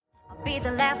be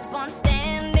the last one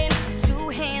standing. 2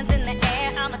 hands in the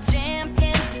air, I'm a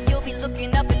champion. You'll be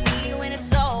looking up at me when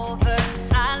it's over.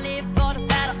 I live for the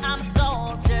battle, I'm a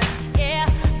soldier. Yeah,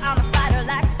 I'm a fighter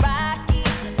like Rocky.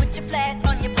 Put your flag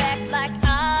on your back like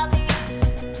Ali.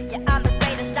 Yeah, I'm the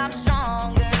greatest, I'm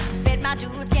stronger. Bet my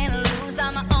dues, can't lose,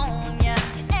 I'ma own ya.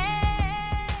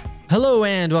 Hey. Hello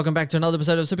and welcome back to another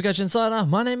episode of Supercoach Insider.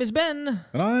 My name is Ben.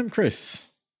 And I'm Chris.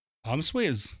 I'm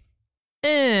Swizz.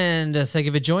 And thank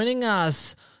you for joining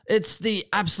us. It's the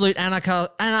absolute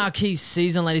anarchy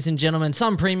season, ladies and gentlemen.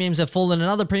 Some premiums have fallen and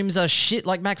other premiums are shit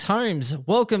like Max Holmes.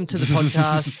 Welcome to the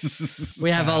podcast.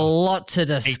 We have a lot to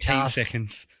discuss. 18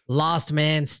 seconds. Last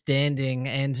man standing,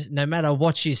 and no matter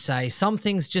what you say, some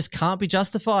things just can't be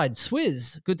justified.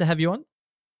 Swizz, good to have you on.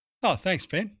 Oh, thanks,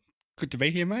 Ben. Good to be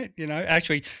here, mate. You know,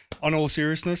 actually, on all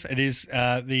seriousness, it is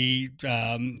the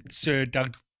Sir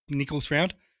Doug Nicholls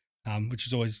round, which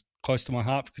is always close to my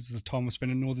heart because of the time I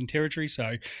spent in Northern Territory.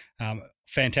 So,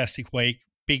 fantastic week,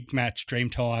 big match, dream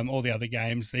time, all the other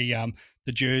games, the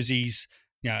jerseys.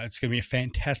 You know, it's going to be a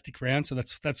fantastic round. So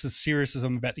that's as serious as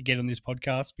I'm about to get on this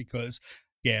podcast because,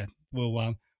 yeah,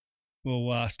 we'll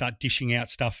start dishing out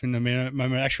stuff in a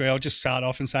moment. Actually, I'll just start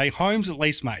off and say Holmes at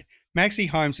least, mate. Maxi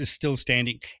Holmes is still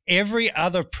standing. Every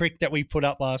other prick that we put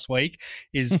up last week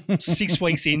is 6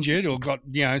 weeks injured or got,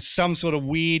 you know, some sort of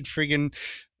weird friggin'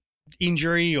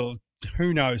 injury or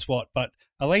who knows what. But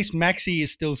at least Maxi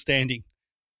is still standing.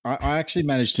 I actually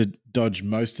managed to dodge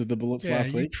most of the bullets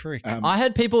last week. Prick. I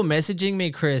had people messaging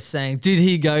me, Chris, saying, did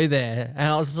he go there? And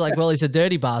I was just like, well, he's a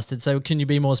dirty bastard, so can you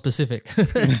be more specific?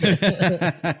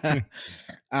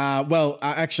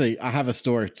 Actually, I have a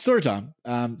story time.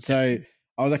 So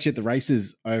I was actually at the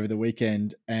races over the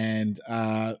weekend and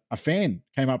a fan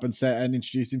came up and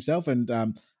introduced himself. And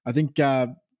I think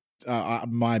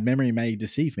my memory may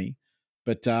deceive me,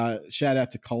 but shout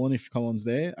out to Colin if Colin's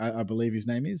there. I believe his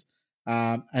name is.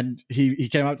 And he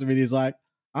came up to me and he's like,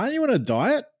 aren't you on a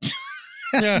diet?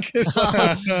 Yeah.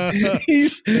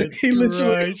 he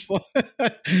literally,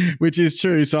 which is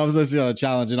true. So I was listening on a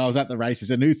challenge and I was at the races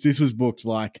and this was booked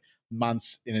like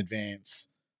months in advance.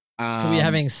 So were you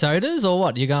having sodas or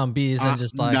what? You're going beers and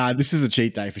just like... No, this is a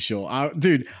cheat day for sure.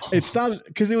 Dude, it started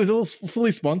because it was all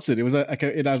fully sponsored. It was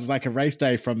like a race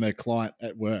day from the client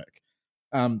at work.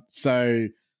 So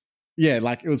yeah,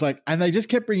 like it was like, and they just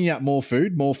kept bringing out more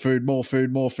food.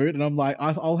 And I'm like,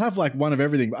 I'll have like one of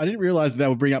everything. But I didn't realize they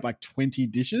would bring up like 20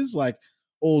 dishes, like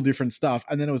all different stuff.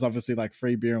 And then it was obviously like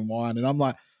free beer and wine. And I'm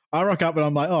like, I rock up and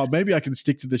I'm like, oh, maybe I can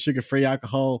stick to the sugar-free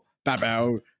alcohol.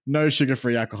 No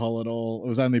sugar-free alcohol at all. It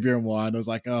was only beer and wine. I was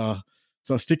like, oh,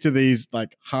 so I stick to these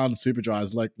like hard super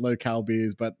dries, like low-cal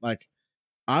beers. But like,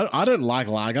 I don't like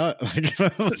lager. Like,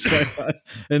 so I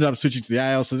ended up switching to the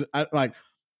ale. So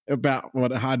about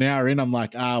an hour in, I'm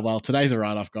like, well, today's a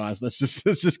write-off, guys. Let's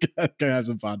just go have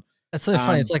some fun. That's so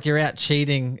funny. It's like you're out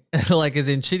cheating, like as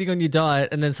in cheating on your diet,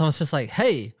 and then someone's just like,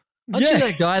 hey, aren't you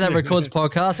that guy that records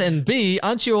podcasts? And B,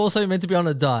 aren't you also meant to be on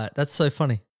a diet? That's so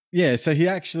funny. Yeah, so he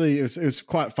actually it was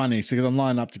quite funny. So because I'm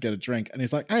lining up to get a drink, and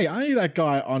he's like, "Hey, aren't you that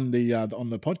guy on the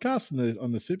podcast and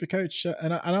on the Supercoach?"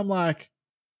 And I'm like,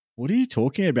 "What are you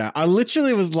talking about?" I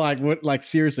literally was like, "What? Like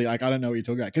seriously? Like I don't know what you're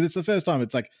talking about." Because it's the first time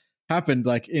it's like happened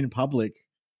like in public,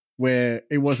 where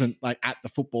it wasn't like at the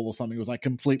football or something. It was like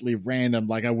completely random.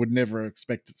 Like I would never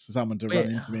expect someone to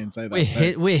run into me and say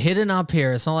that. We're hidden up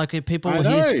here. It's not like people will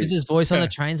hear Swizz's voice on the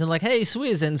trains and like, "Hey,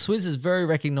 Swizz," and Swizz is very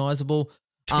recognizable.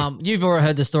 You've already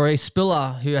heard the story.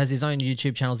 Spiller, who has his own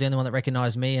YouTube channel, is the only one that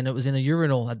recognized me, and it was in a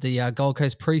urinal at the Gold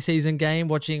Coast preseason game,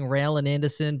 watching Rail and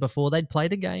Anderson before they'd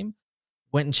played a game.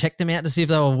 Went and checked them out to see if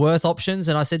they were worth options,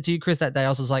 and I said to you, Chris, that day, I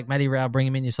was like, Matty Rao, bring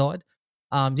him in your side.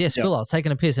 Spiller, I was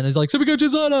taking a piss, and he's like, Supercoach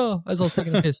Insider, as I was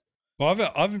taking a piss.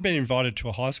 Well, I've been invited to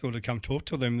a high school to come talk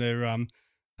to them. They're,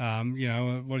 you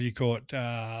know, what do you call it?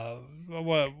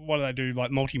 What do they do?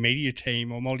 Like multimedia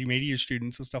team or multimedia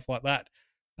students and stuff like that.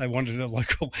 They wanted a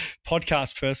local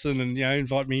podcast person and, you know,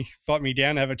 invite me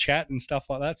down, have a chat and stuff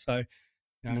like that. So,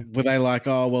 you know, were they like,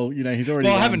 oh, well, you know, he's already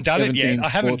I haven't done it yet. I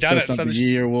haven't done it. So the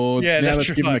year awards. Yeah, now let's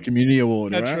give him a community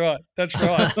award. That's right. That's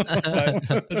right.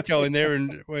 So let's go in there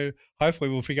and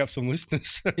hopefully we'll pick up some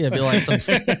listeners. Yeah, be like some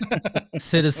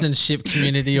citizenship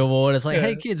community award. It's like,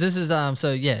 hey kids, this is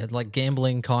like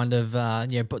gambling kind of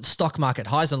but stock market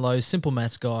highs and lows, simple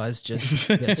maths guys, just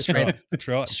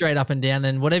straight up and down.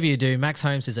 And whatever you do, Max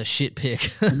Holmes is a shit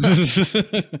pick.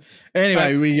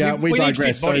 Anyway, we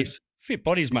digress. Fit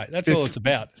bodies, mate. That's all it's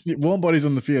about. Warm bodies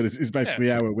on the field is basically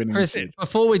how we're winning. Chris,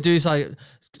 before we do so,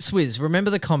 Swizz,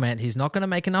 remember the comment. He's not going to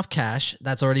make enough cash.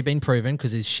 That's already been proven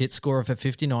because his shit score of a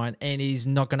 59, and he's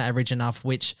not going to average enough,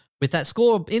 which with that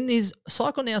score in his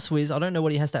cycle now, Swizz, I don't know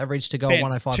what he has to average to go Ben,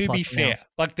 105 to plus. be fair,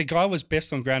 like the guy was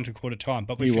best on ground to quarter time,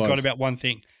 but we forgot about one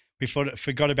thing. We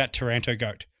forgot about Taranto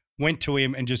Goat. Went to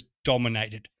him and just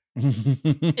dominated.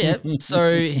 Yeah,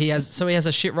 so he has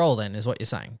a shit roll then, is what you're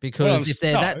saying. Because if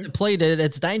they're that depleted,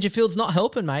 it's Dangerfield's not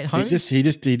helping, mate. Holmes. He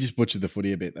just butchered the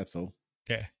footy a bit. That's all.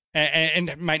 Yeah,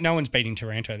 and mate, no one's beating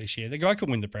Taranto this year. The guy could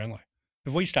win the Brownlow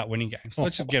if we start winning games.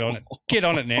 Let's just get on it. Get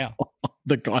on it now.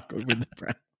 The guy could win the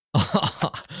Brownlow.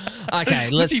 Okay,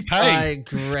 let's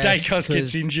digress. Dacos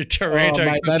gets injured. Taranto.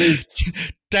 Mate, that is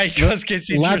Dacos gets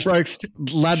injured.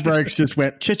 Ladbrokes just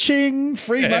went cha-ching,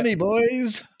 free money,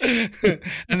 boys. And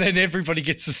then everybody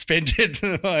gets suspended.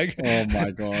 Like, oh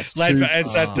my gosh!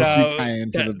 It's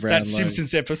that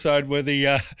Simpsons episode where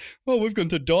we've gone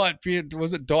to diet beer.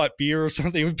 Was it diet beer or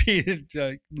something? Beer,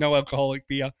 no alcoholic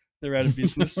beer. They're out of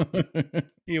business.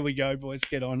 Here we go, boys.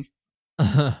 Get on.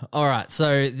 All right,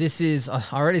 so this is, I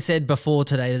already said before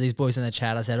today to these boys in the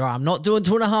chat, I said, all right, I'm not doing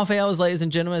 2.5 hours, ladies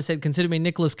and gentlemen. I said, consider me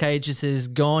Nicolas Cage. This is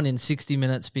gone in 60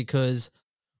 minutes because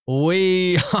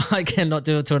I cannot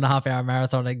do a 2.5 hour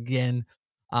marathon again.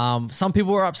 Some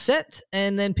people were upset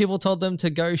and then people told them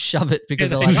to go shove it because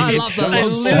they're like, I love the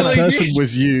long form. That person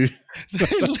was you.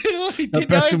 That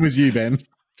person was you, Ben.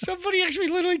 Somebody actually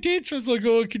literally did. So I was like,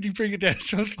 oh, can you bring it down?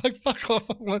 So I was like, fuck off.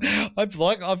 I've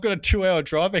got a 2-hour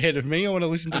drive ahead of me. I want to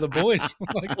listen to the boys.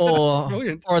 Like,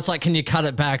 or it's like, can you cut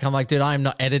it back? I'm like, dude, I am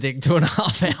not editing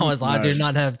 2.5 hours. No. I do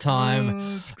not have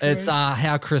time. It's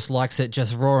how Chris likes it,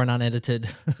 just raw and unedited.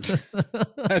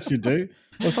 As you do.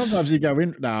 Well, sometimes you go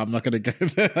in. No, I'm not going to go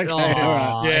there. Okay, all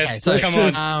right. Yes, okay,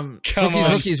 so come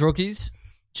on. Rookies.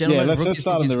 Gentlemen, let's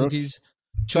start on the rookies.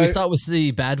 Should we start with the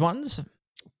bad ones?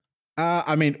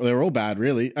 I mean, they're all bad,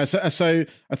 really. So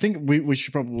I think we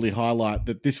should probably highlight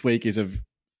that this week is if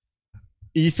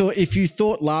you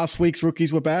thought last week's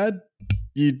rookies were bad,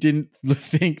 you didn't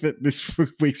think that this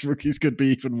week's rookies could be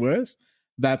even worse.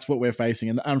 That's what we're facing.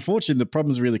 And unfortunately, the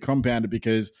problem's really compounded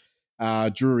because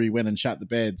Drury went and shut the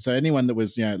bed. So anyone that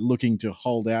was looking to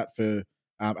hold out for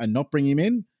and not bring him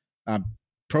in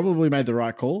probably made the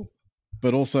right call.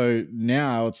 But also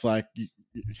now it's like,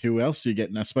 who else do you get?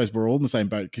 And I suppose we're all in the same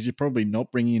boat because you're probably not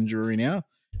bringing in Drury now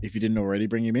if you didn't already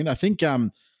bring him in. I think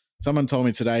someone told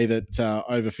me today that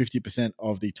over 50%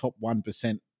 of the top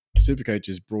 1%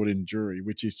 Supercoaches brought in Drury,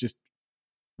 which is just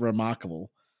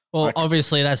remarkable. Well,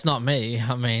 obviously that's not me.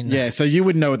 I mean, yeah, so you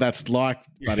wouldn't know what that's like,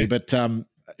 buddy. But us in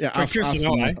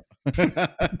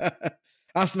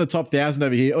the top 1,000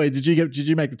 over here. Oh, did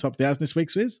you make the top 1,000 this week,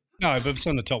 Swizz? No, but it's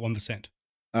on the top 1%.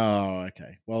 Oh,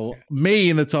 okay. Well, me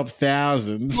in the top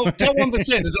 1,000. Well, top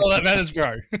 1% is all that matters,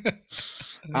 bro.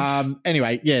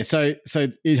 Anyway, yeah. So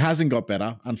it hasn't got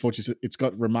better. Unfortunately, it's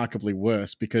got remarkably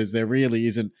worse because there really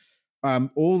isn't.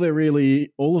 All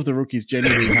of the rookies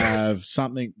generally have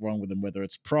something wrong with them, whether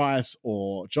it's price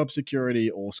or job security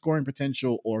or scoring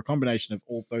potential or a combination of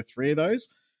all three of those.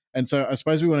 And so I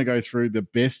suppose we want to go through the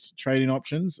best trading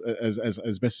options as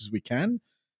best as we can.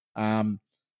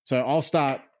 So I'll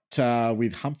start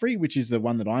with Humphrey, which is the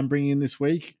one that I'm bringing in this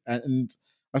week. And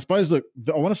I suppose, look,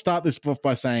 I want to start this off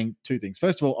by saying two things.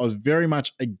 First of all, I was very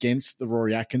much against the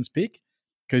Rory Atkins pick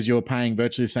because you're paying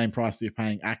virtually the same price that you're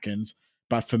paying Atkins.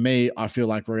 But for me, I feel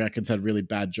like Rory Atkins had really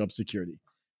bad job security.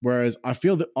 Whereas I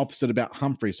feel the opposite about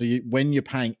Humphrey. So when you're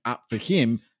paying up for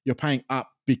him, you're paying up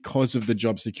because of the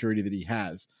job security that he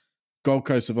has. Gold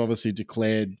Coast have obviously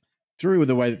declared through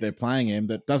the way that they're playing him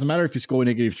that doesn't matter if you score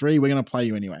 -3, we're going to play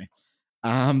you anyway.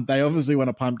 They obviously want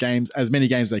to pump as many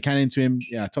games as they can into him.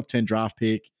 Top 10 draft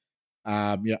pick,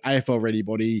 AFL ready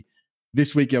body.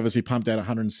 This week he obviously pumped out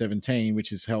 117, which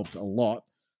has helped a lot.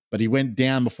 But he went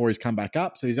down before he's come back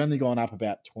up, so he's only gone up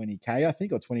about 20K, I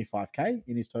think, or 25K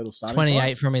in his total starting 28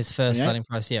 price. From his first starting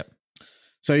price. Yep.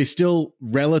 So he's still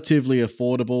relatively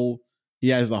affordable. He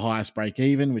has the highest break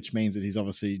even, which means that he's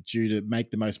obviously due to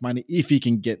make the most money if he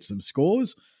can get some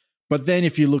scores. But then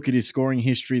if you look at his scoring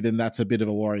history, then that's a bit of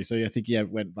a worry. So I think he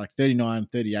went like 39,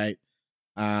 38,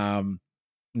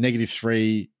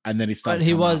 -3, and then he started. But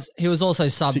he was also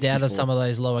subbed 64. Out of some of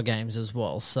those lower games as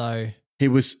well. So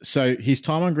his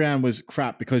time on ground was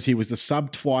crap because he was the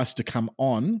sub twice to come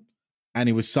on, and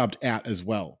he was subbed out as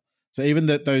well. So even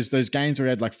those games where he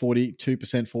had like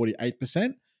 42%,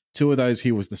 48%, two of those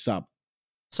he was the sub.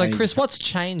 So Chris, what's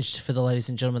changed for the ladies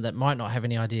and gentlemen that might not have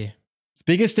any idea? The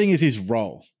biggest thing is his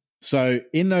role. So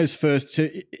in those first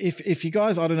two, if you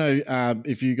guys, I don't know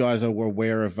if you guys are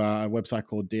aware of a website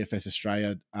called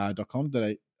dfsaustralia.com,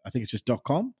 I think it's just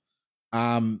 .com.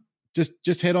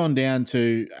 Just head on down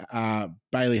to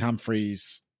Bailey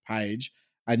Humphrey's page,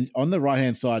 and on the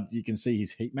right-hand side, you can see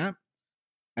his heat map.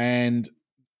 And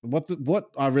what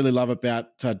I really love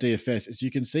about DFS is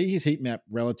you can see his heat map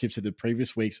relative to the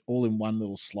previous weeks all in one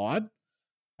little slide.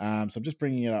 So I'm just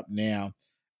bringing it up now.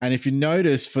 And if you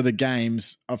notice for the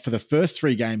games, for the first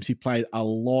 3 games, he played a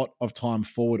lot of time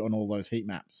forward on all those heat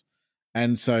maps.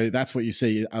 And so that's what you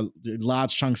see,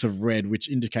 large chunks of red, which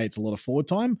indicates a lot of forward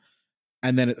time.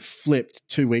 And then it flipped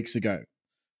 2 weeks ago.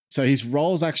 So his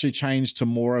role's actually changed to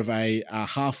more of a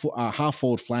half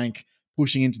forward flank,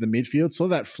 pushing into the midfield. So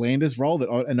that Flanders role,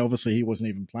 and obviously he wasn't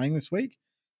even playing this week.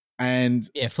 And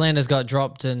yeah, Flanders got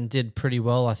dropped and did pretty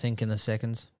well, I think, in the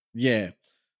seconds. Yeah.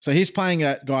 So he's playing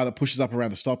a guy that pushes up around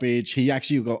the stoppage. He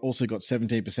actually also got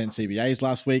 17% CBAs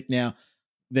last week. Now,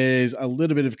 there's a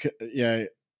little bit of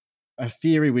a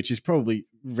theory, which is probably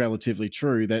relatively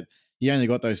true, that he only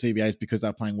got those CBAs because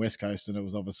they're playing West Coast, and it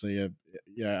was obviously a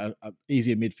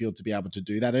easier midfield to be able to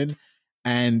do that in.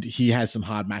 And he has some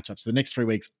hard matchups. The next 3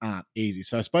 weeks aren't easy.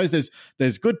 So I suppose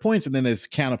there's good points and then there's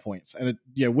counterpoints. And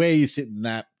where you sit in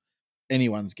that,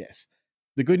 anyone's guess.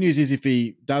 The good news is if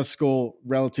he does score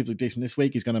relatively decent this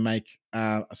week, he's going to make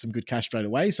some good cash straight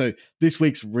away. So this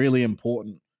week's really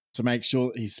important to make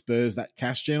sure that he spurs that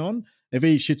cash gen on. If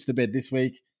he shits the bed this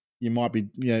week, you might be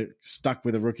stuck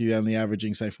with a rookie only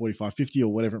averaging, say, 45, 50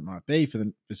 or whatever it might be for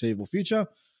the foreseeable future,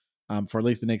 for at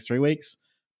least the next 3 weeks.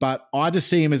 But I just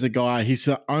see him as a guy. He's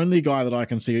the only guy that I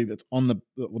can see that's not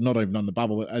even on the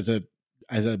bubble, but as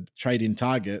a trade-in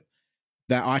target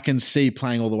that I can see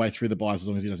playing all the way through the buys as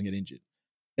long as he doesn't get injured.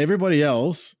 Everybody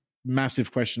else,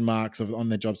 massive question marks on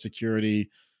their job security,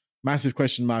 massive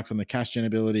question marks on the cash gen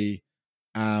ability,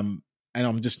 and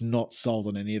I'm just not sold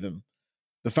on any of them.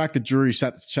 The fact that Drury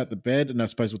shut the bed, and I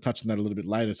suppose we'll touch on that a little bit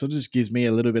later, so it just gives me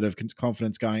a little bit of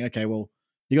confidence going, okay, well,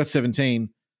 you got 17.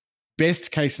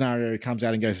 Best case scenario, he comes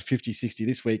out and goes 50, 60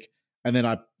 this week, and then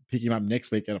I pick him up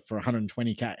next week for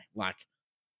 120K. Like,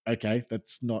 okay,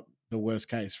 that's not the worst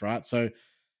case, right? So,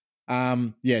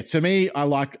 to me, I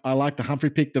like the Humphrey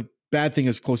pick. The bad thing,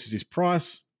 of course, is his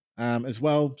price as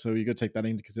well. So you got to take that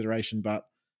into consideration. But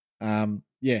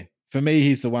for me,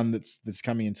 he's the one that's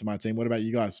coming into my team. What about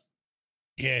you guys?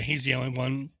 Yeah, he's the only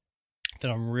one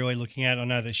that I'm really looking at. I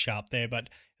know there's Sharp there, but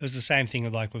it was the same thing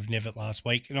with Nevitt last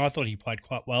week. And I thought he played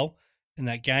quite well in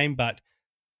that game, but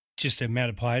just the amount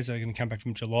of players that are going to come back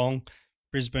from Geelong,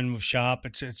 Brisbane with Sharp,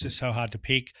 it's just so hard to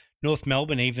pick. North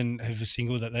Melbourne even have a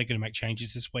single that they're going to make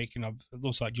changes this week, and it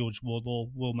looks like George Wardlaw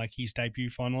will make his debut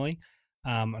finally.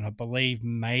 And I believe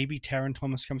maybe Taron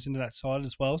Thomas comes into that side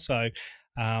as well. So,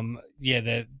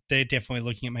 they're definitely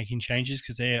looking at making changes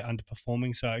because they're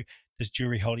underperforming. So does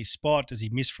Jury hold his spot? Does he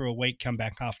miss for a week, come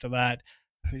back after that?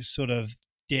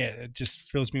 It just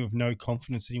fills me with no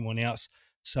confidence in anyone else.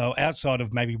 So outside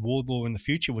of maybe Wardlaw in the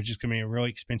future, which is going to be a really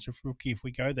expensive rookie if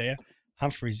we go there,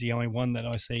 Humphrey's the only one that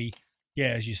I see,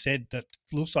 as you said, that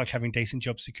looks like having decent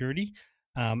job security.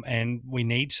 And we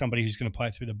need somebody who's going to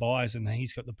play through the buys, and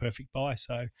he's got the perfect buy.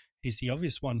 So he's the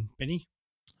obvious one, Benny.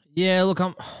 Yeah, look,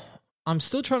 I'm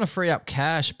still trying to free up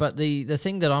cash, but the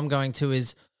thing that I'm going to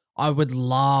is I would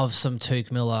love some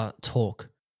Tuke Miller talk.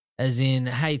 As in,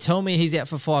 hey, tell me he's out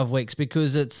for 5 weeks,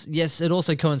 because it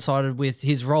also coincided with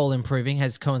his role improving,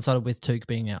 has coincided with Tuke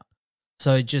being out.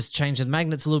 So just change the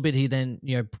magnets a little bit. He then,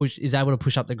 is able to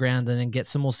push up the ground and then get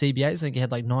some more CBAs. I think he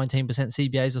had like 19%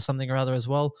 CBAs or something or other as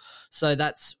well. So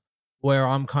that's where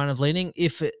I'm kind of leaning.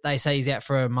 If they say he's out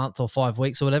for a month or 5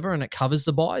 weeks or whatever, and it covers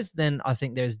the buys, then I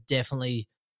think there's definitely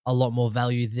a lot more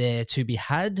value there to be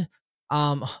had.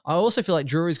 I also feel like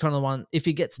Drury's kind of the one, if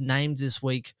he gets named this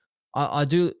week, I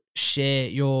do share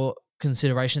your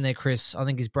consideration there, Chris. I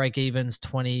think his break even's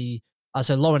 20,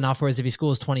 so low enough, whereas if he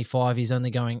scores 25, he's only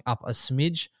going up a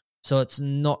smidge. So it's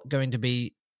not going to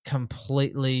be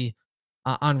completely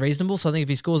unreasonable. So I think if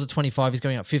he scores at 25, he's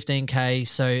going up 15K.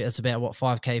 So it's about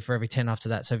 5K for every 10 after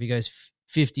that. So if he goes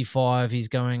 55, he's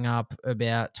going up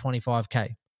about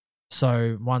 25K.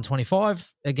 So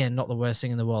 125, again, not the worst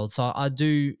thing in the world. So I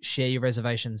do share your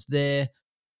reservations there.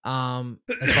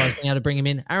 As far as being able to bring him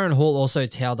in, Aaron Hall also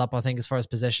towed up, I think, as far as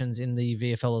possessions in the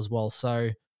VFL as well. So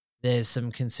there's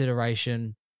some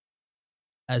consideration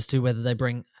as to whether they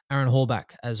bring Aaron Hall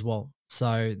back as well.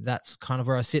 So that's kind of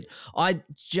where I sit. I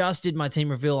just did my team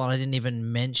reveal and I didn't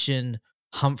even mention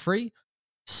Humphrey.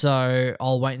 So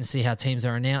I'll wait and see how teams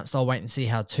are announced. I'll wait and see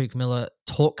how Tuke Miller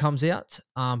talk comes out.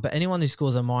 But anyone who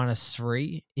scores a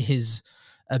 -3 is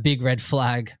a big red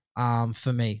flag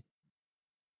for me.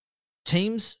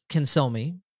 Teams can sell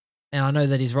me, and I know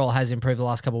that his role has improved the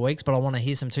last couple of weeks, but I want to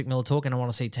hear some Tuke Miller talk, and I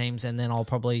want to see teams, and then I'll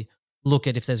probably look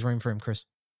at if there's room for him, Chris.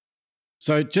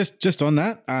 So just on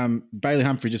that, Bailey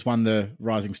Humphrey just won the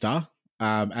Rising Star,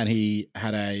 and he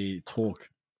had a talk.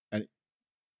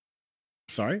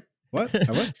 Sorry? What?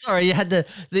 Sorry, you had the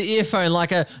earphone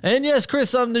and yes,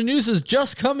 Chris, the news has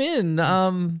just come in.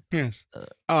 Yes.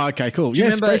 Oh, okay, cool. Do you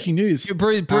Yes, remember breaking news.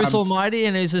 Bruce Almighty,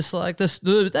 and he's just like this.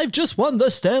 They've just won the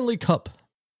Stanley Cup.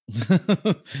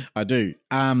 I do.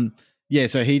 Yeah,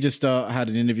 so he just had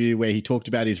an interview where he talked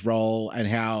about his role and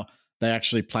how they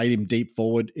actually played him deep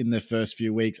forward in the first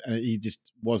few weeks, and he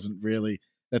just wasn't really.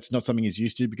 That's not something he's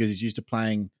used to because he's used to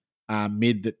playing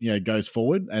mid that goes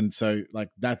forward, and so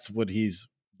that's what his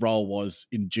role was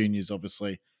in juniors.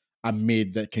 Obviously, a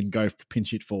mid that can go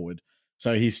pinch hit forward.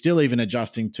 So he's still even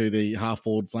adjusting to the half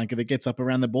forward flanker that gets up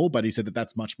around the ball, but he said that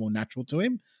that's much more natural to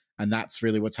him. And that's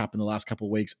really what's happened the last couple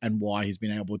of weeks and why he's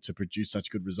been able to produce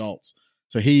such good results.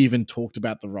 So he even talked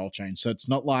about the role change. So it's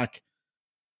not like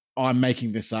I'm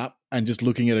making this up and just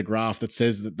looking at a graph that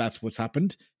says that that's what's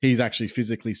happened. He's actually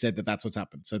physically said that that's what's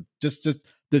happened. So just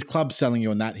the club's selling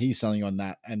you on that. He's selling you on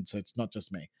that. And so it's not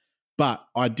just me. But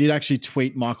I did actually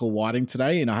tweet Michael Whiting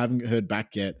today, and I haven't heard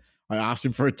back yet. I asked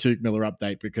him for a Tuke Miller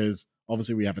update because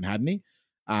obviously we haven't had any.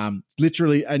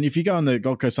 Literally, and if you go on the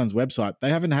Gold Coast Suns website, they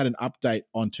haven't had an update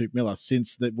on Tuke Miller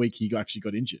since the week he actually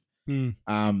got injured.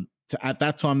 At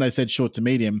that time, they said short to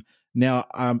medium. Now,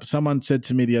 someone said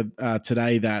to me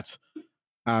today that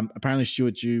apparently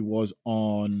Stuart Dew was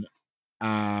on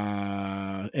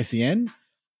SEN,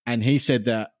 and he said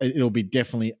that it'll be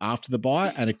definitely after the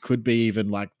bye, and it could be even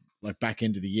like back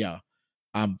end of the year,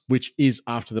 which is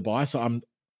after the bye. So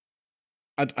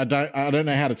I don't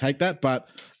know how to take that, but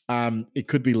it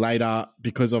could be later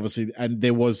because obviously, and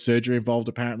there was surgery involved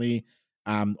apparently.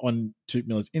 On Tuke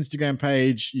Miller's Instagram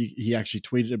page, he actually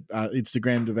tweeted,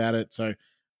 Instagrammed about it. So,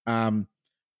 I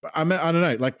don't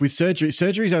know. Like with surgery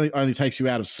only takes you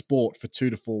out of sport for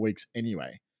 2 to 4 weeks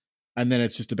anyway, and then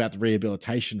it's just about the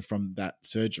rehabilitation from that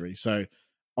surgery. So,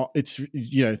 it's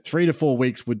 3 to 4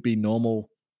 weeks would be normal.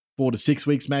 4 to 6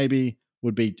 weeks maybe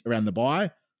would be around the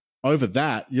bye. Over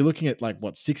that, you're looking at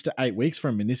 6 to 8 weeks for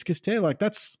a meniscus tear.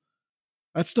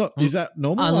 That's not. Is that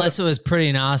normal? Unless it was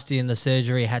pretty nasty and the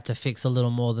surgery had to fix a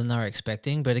little more than they were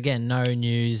expecting. But again, no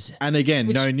news. And again,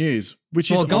 no news.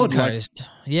 Which is Gold odd, Coast.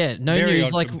 No news.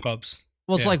 Clubs.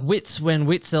 Well, it's like Wits. When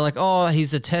Wits, they're like, oh,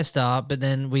 he's a tester, but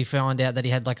then we found out that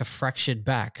he had a fractured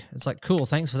back. It's like, cool,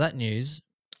 thanks for that news.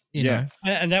 You know.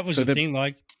 And that was the thing.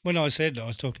 Like when I was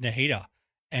talking to Heater,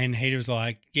 and Heater was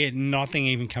like, nothing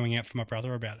even coming out from my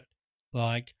brother about it.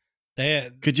 Like,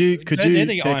 could you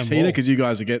text Heater because you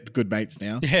guys are good mates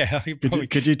now? Yeah,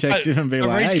 could you text him and be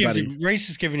like, "Hey, buddy"? Reese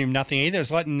is giving him nothing either. It's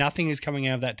like nothing is coming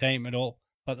out of that team at all.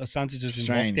 Like the Suns are just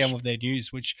in lockdown with their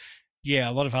news, which, a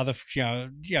lot of other,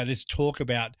 there's talk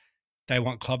about they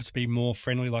want clubs to be more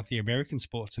friendly like the American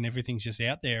sports, and everything's just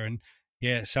out there. And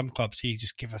some clubs here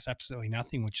just give us absolutely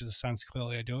nothing, which the Suns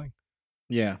clearly are doing.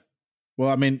 Yeah. Well,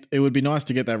 I mean, it would be nice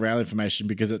to get that Raul information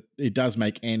because it does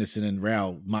make Anderson and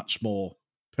Raul much more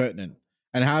pertinent.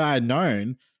 And had I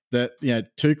known that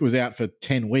Tuke was out for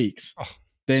 10 weeks,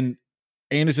 then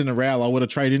Anderson and Raul I would have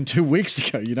traded in 2 weeks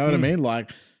ago. You know what I mean?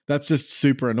 That's just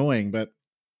super annoying. But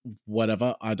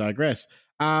whatever. I digress.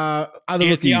 The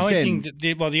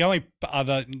only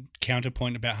other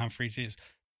counterpoint about Humphreys is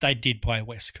they did play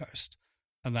West Coast,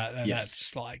 and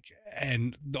that's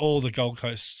and all the Gold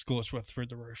Coast scores were through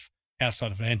the roof.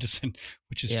 Outside of Anderson,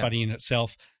 which is funny in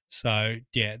itself. So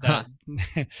that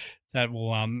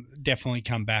will definitely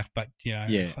come back. But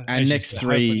and next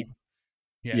three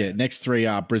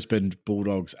are Brisbane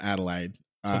Bulldogs, Adelaide.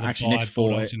 Actually, next 4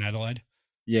 Bulldogs in Adelaide.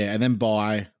 Yeah, and then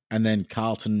bye, and then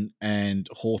Carlton and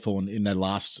Hawthorn in their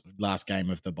last game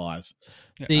of the buys.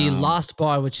 The last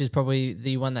bye, which is probably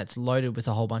the one that's loaded with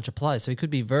a whole bunch of players, so he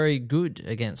could be very good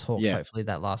against Hawks. Hopefully,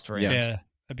 that last round. Yeah.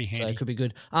 That'd be handy. So it could be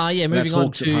good. Moving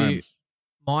on to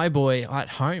my boy at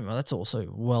home. Well, that's also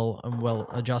well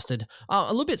adjusted.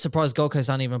 A little bit surprised Gold Coast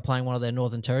aren't even playing one of their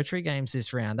Northern Territory games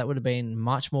this round. That would have been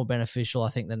much more beneficial,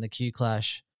 I think, than the Q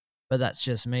Clash. But that's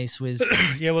just me, Swizz.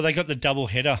 Well, they got the double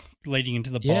header leading into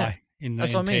the bye.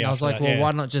 That's what I mean. I was like,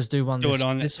 why not just do one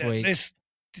this week?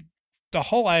 The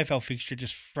whole AFL fixture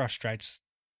just frustrates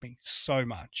me so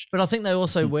much. But I think they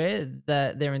also wear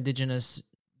their Indigenous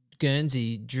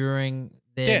Guernsey during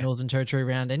their Northern Territory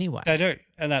round anyway. They do.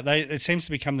 And it seems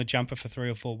to become the jumper for 3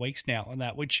 or 4 weeks now, and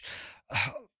that, which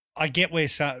I get where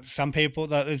some people,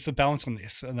 there's the balance on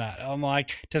this and that. I'm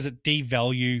like, does it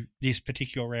devalue this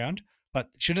particular round? But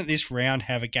shouldn't this round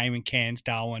have a game in Cairns,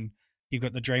 Darwin? You've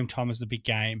got the Dreamtime as the big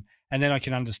game, and then I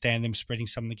can understand them spreading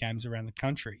some of the games around the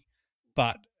country.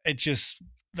 But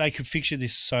they could fixture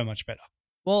this so much better.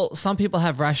 Well, some people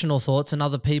have rational thoughts and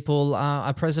other people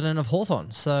are president of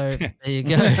Hawthorn. So there you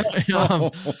go.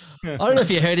 I don't know if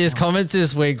you heard his comments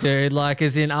this week, dude. Like,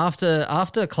 as in after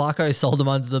Clarko sold him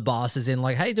under the bus, as in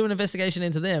like, hey, do an investigation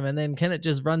into them. And then Kennett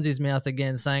just runs his mouth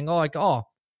again saying, like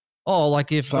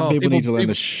if some people need to learn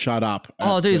to shut up.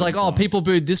 Dude, he's like, people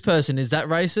booed this person. Is that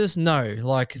racist? No,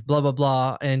 like blah, blah,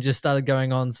 blah. And just started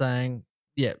going on saying,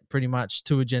 yeah, pretty much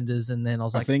two agendas. And then I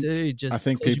was like, dude, just. I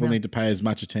think people need to pay as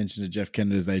much attention to Jeff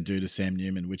Kennett as they do to Sam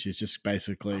Newman, which is just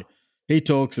basically he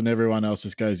talks and everyone else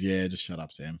just goes, yeah, just shut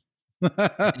up, Sam.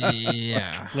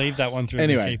 Yeah. Leave that one through.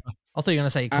 Anyway. I thought you were going to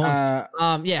say Corns.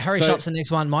 Harry Sharp's the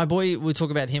next one. My boy, we'll talk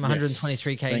about him,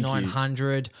 123K,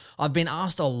 900. I've been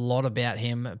asked a lot about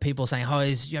him. People saying,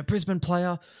 he's a Brisbane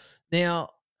player. Now,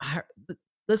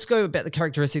 let's go about the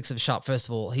characteristics of Sharp first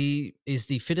of all. He is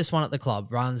the fittest one at the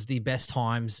club, runs the best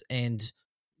times, and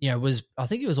I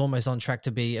think he was almost on track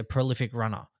to be a prolific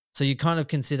runner. So you kind of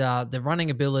consider the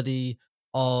running ability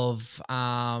of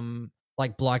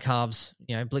like Blake halves,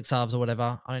 Blix halves or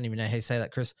whatever. I don't even know how you say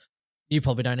that, Chris. You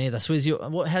probably don't either. Swizz,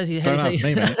 how do you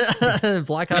say it?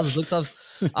 Black halves, Blix halves.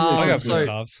 I got Blix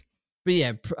halves. But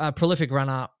yeah, prolific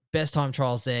runner. Best time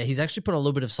trials there. He's actually put a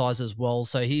little bit of size as well.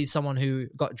 So he's someone who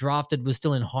got drafted, was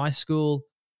still in high school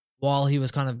while he was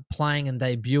kind of playing and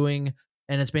debuting.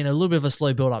 And it's been a little bit of a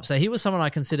slow build up. So he was someone I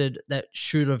considered that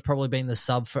should have probably been the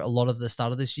sub for a lot of the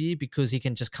start of this year because he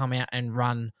can just come out and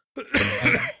run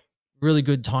really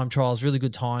good time trials, really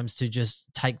good times to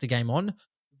just take the game on.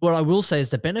 What I will say is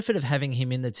the benefit of having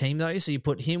him in the team though. So you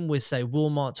put him with say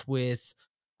Wilmot, with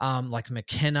like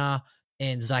McKenna,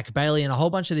 and Zach Bailey and a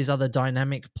whole bunch of these other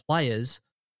dynamic players,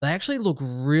 they actually look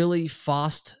really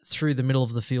fast through the middle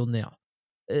of the field now.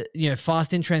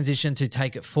 Fast in transition to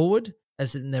take it forward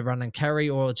as in their run and carry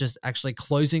or just actually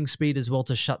closing speed as well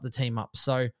to shut the team up.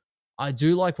 So I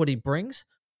do like what he brings,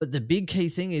 but the big key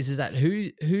thing is that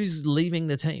who's leaving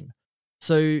the team?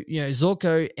 So,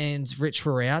 Zorko and Rich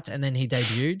were out and then he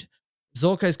debuted.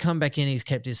 Zorko's come back in, he's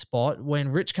kept his spot. When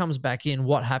Rich comes back in,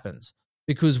 what happens?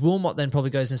 Because Wilmot then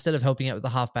probably goes, instead of helping out with the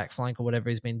halfback flank or whatever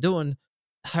he's been doing,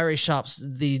 Harry Sharp's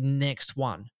the next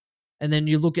one. And then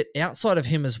you look at outside of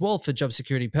him as well for job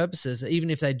security purposes, even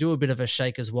if they do a bit of a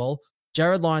shake as well.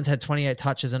 Jared Lyons had 28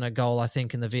 touches and a goal, I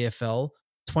think, in the VFL,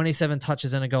 27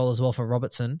 touches and a goal as well for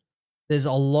Robertson. There's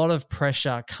a lot of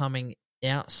pressure coming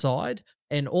outside,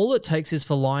 and all it takes is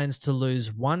for Lions to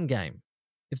lose one game.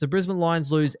 If the Brisbane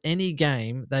Lions lose any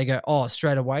game, they go,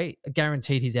 straight away,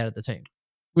 guaranteed he's out of the team.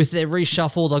 With their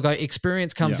reshuffle, they'll go,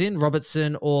 experience comes in,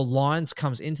 Robertson or Lyons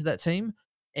comes into that team,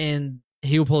 and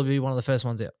he'll probably be one of the first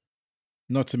ones out.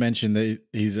 Not to mention that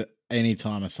he's at any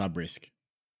time a sub risk.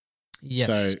 Yes.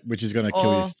 So, which is going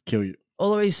to kill you.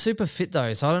 Although he's super fit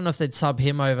though, so I don't know if they'd sub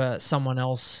him over someone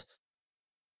else.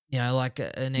 Like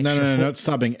an extra. No, not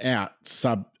subbing out.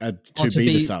 To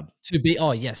be the sub. To be.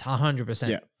 Oh yes, 100%.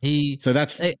 Yeah. So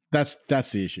that's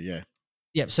the issue. Yeah.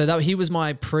 Yep. So he was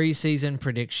my preseason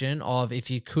prediction of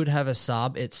if you could have a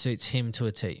sub, it suits him to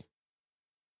a T.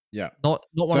 Yeah. Not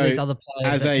one of these other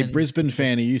players. As a Brisbane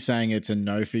fan, are you saying it's a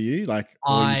no for you? Like,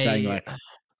 or are you saying like?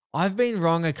 I've been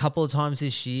wrong a couple of times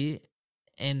this year,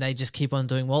 and they just keep on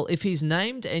doing well. If he's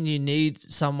named and you need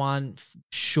someone,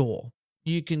 sure,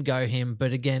 you can go him.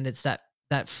 But again, it's that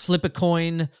flip a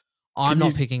coin. I'm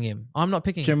not picking him.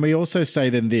 Can we also say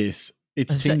then this?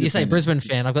 You say Brisbane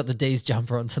fan. I've got the D's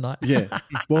jumper on tonight. Yeah.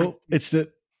 Well, it's the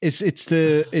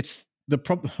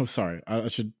problem. Oh, sorry. I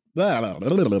should.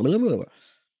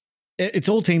 It's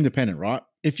all team dependent, right?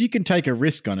 If you can take a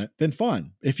risk on it, then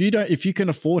fine. If you can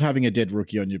afford having a dead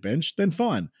rookie on your bench, then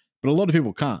fine. But a lot of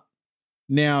people can't.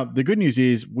 Now, the good news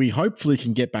is we hopefully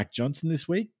can get back Johnson this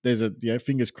week. There's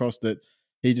fingers crossed that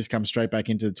he just comes straight back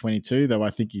into the 22, though I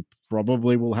think he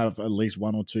probably will have at least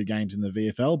one or two games in the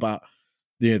VFL. But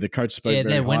the coach spoke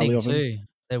very highly of him. Too.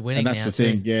 They're winning, and that's the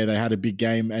thing. Yeah, they had a big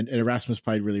game, and Erasmus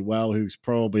played really well. Who's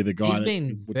probably the guy? He's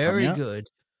been very good.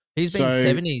 He's been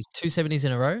 2 70s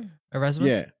in a row.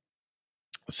 Erasmus. Yeah.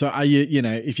 So are you?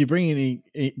 If you're bringing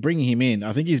him in,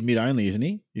 I think he's mid only, isn't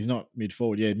he? He's not mid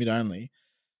forward. Yeah, mid only.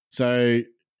 So is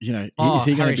he going to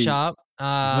be Harry Sharp?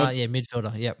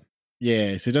 Midfielder. Yep.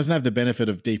 Yeah, so he doesn't have the benefit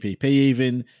of DPP.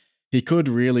 Even he could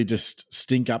really just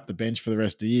stink up the bench for the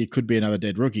rest of the year. Could be another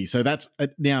dead rookie. So that's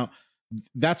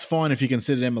fine if you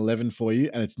consider M11 for you,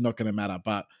 and it's not going to matter.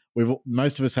 But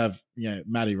most of us have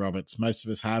Matty Roberts. Most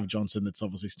of us have Johnson. That's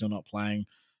obviously still not playing.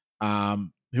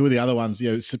 Who are the other ones?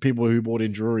 People who bought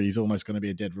in Drury is almost going to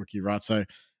be a dead rookie, right? So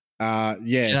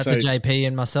Yeah. Shout out to JP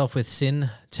and myself with Sin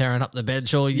tearing up the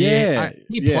bench all year.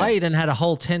 He played and had a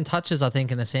whole 10 touches, I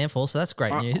think, in the sample, so that's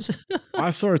great news. I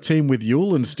saw a team with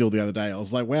Yulen still the other day. I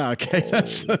was like, wow, okay,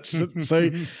 that's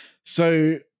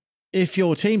so. If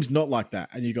your team's not like that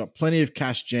and you got plenty of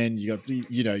cash gen,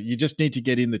 you just need to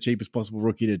get in the cheapest possible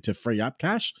rookie to free up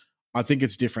cash. I think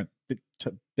it's different.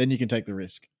 Then you can take the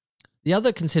risk. The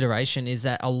other consideration is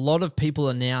that a lot of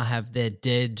people now have their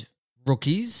dead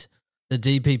rookies, the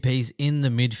DPPs, in the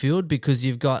midfield because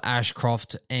you've got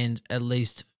Ashcroft and at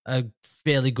least a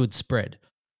fairly good spread.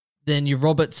 Then your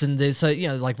Roberts and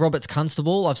like Roberts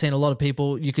Constable, I've seen a lot of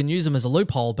people, you can use them as a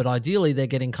loophole, but ideally they're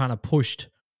getting kind of pushed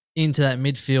into that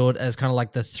midfield as kind of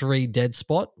like the 3 dead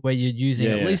spot where you're using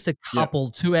at least a couple,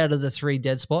 2 out of the 3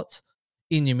 dead spots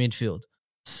in your midfield.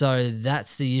 So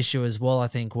that's the issue as well, I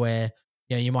think, where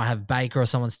you might have Baker or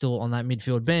someone still on that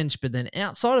midfield bench, but then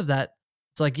outside of that,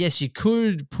 it's like, yes, you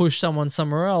could push someone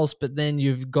somewhere else, but then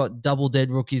you've got double dead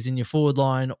rookies in your forward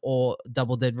line or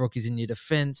double dead rookies in your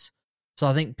defense. So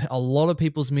I think a lot of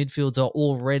people's midfields are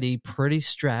already pretty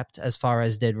strapped as far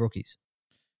as dead rookies.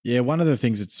 Yeah, one of the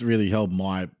things that's really held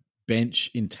my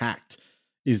bench intact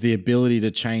is the ability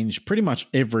to change pretty much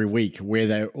every week where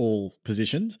they're all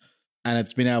positioned, and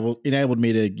it's enabled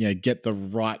me to get the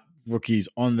right rookies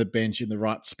on the bench in the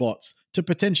right spots to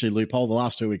potentially loophole. The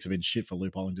last 2 weeks have been shit for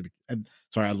loopholing.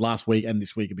 Last week and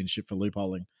this week have been shit for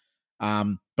loopholing.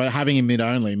 But having him mid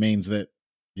only means that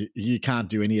you can't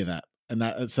do any of that, and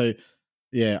I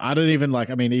don't even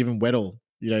even Weddle.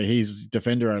 He's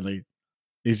defender only.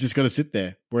 He's just got to sit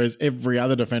there. Whereas every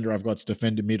other defender I've got is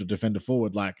defender mid or defender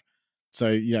forward. I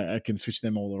can switch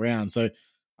them all around.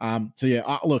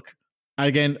 Look,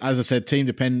 again, as I said, team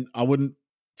depend. I wouldn't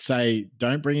say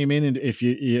don't bring him in if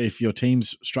your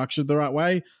team's structured the right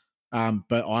way.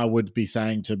 But I would be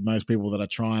saying to most people that are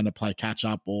trying to play catch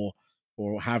up or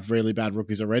have really bad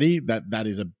rookies already, that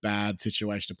is a bad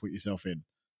situation to put yourself in,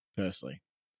 personally.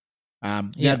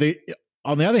 On the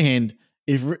other hand,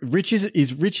 if Rich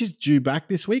is due back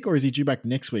this week or is he due back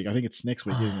next week? I think it's next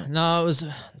week, isn't it? No, it was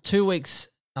 2 weeks,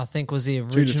 I think, was the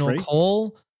original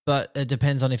call, but it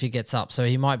depends on if he gets up. So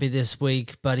he might be this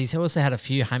week, but he's also had a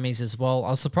few hammies as well.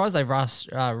 I was surprised they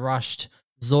rushed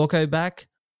Zorko back.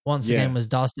 Once the game was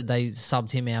dusted, they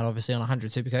subbed him out, obviously, on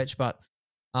 100 Supercoach. But,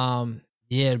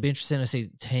 it'd be interesting to see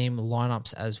team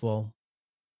lineups as well.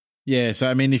 Yeah,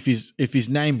 so, if he's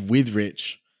named with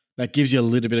Rich, that gives you a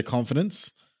little bit of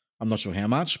confidence. I'm not sure how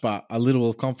much, but a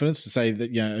little confidence to say that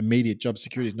immediate job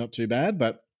security is not too bad.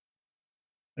 But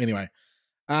anyway,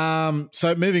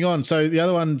 so moving on. So the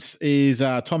other one is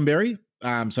Tom Berry.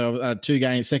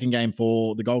 Second game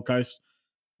for the Gold Coast.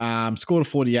 Scored a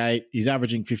 48. He's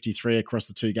averaging 53 across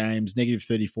the 2 games, negative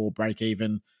 34 break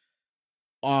even.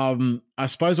 I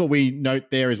suppose what we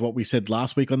note there is what we said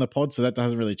last week on the pod, so that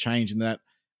doesn't really change in that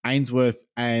Ainsworth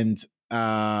and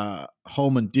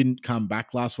Holman didn't come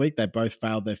back last week. They both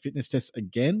failed their fitness tests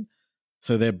again.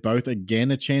 So they're both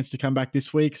again a chance to come back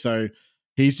this week. So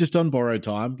he's just on borrowed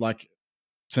time.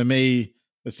 To me,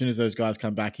 as soon as those guys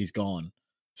come back, he's gone.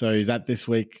 So is that this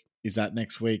week? Is that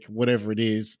next week? Whatever it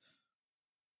is,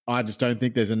 I just don't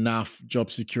think there's enough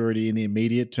job security in the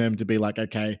immediate term to be like,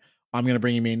 okay, I'm going to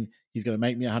bring him in. He's going to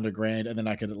make me $100,000 and then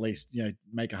I could at least,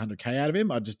 make $100K out of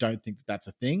him. I just don't think that's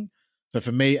a thing. So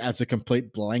for me, that's a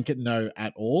complete blanket no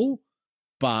at all.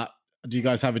 But do you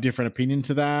guys have a different opinion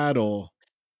to that, or?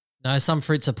 No, some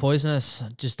fruits are poisonous.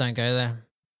 Just don't go there.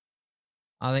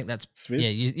 I think that's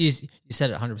Swizz? You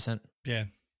said it 100%. Yeah.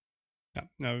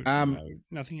 No,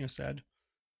 nothing else to add.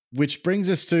 Which brings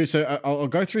us to, so I'll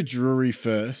go through Drury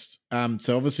first.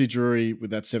 So obviously Drury with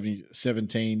that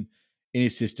 17 in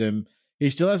his system, he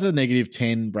still has a negative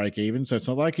 10 break even. So it's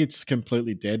not like it's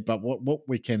completely dead. But what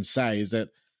we can say is that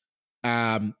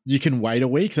you can wait a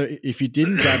week. So if you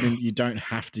didn't grab him, you don't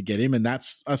have to get him. And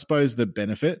that's, I suppose, the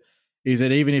benefit is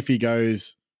that even if he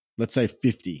goes, let's say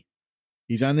 50,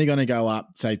 he's only going to go up,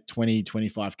 say 20,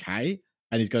 25K,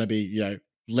 and he's going to be,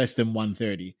 less than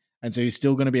 130. And so he's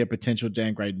still going to be a potential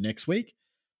downgrade next week.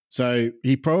 So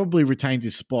he probably retains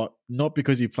his spot, not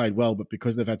because he played well, but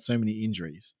because they've had so many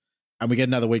injuries. And we get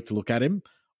another week to look at him.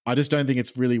 I just don't think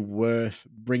it's really worth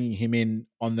bringing him in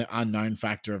on the unknown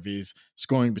factor of his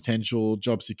scoring potential,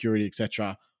 job security,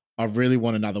 etc. I really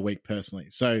want another week personally.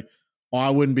 So I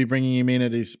wouldn't be bringing him in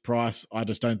at his price. I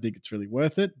just don't think it's really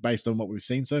worth it based on what we've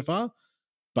seen so far.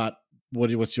 But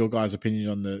what's your guys' opinion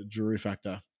on the Drury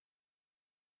factor?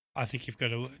 I think you've got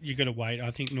to wait.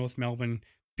 I think North Melbourne,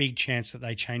 big chance that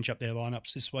they change up their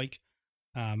lineups this week.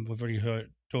 We've already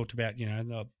talked about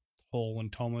the Hall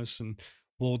and Thomas and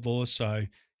Wardlaw. So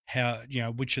how,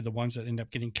 which are the ones that end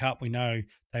up getting cut. We know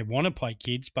they want to play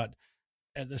kids, but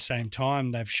at the same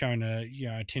time, they've shown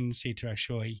a tendency to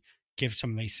actually give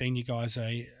some of these senior guys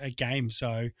a game.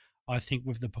 So I think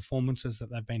with the performances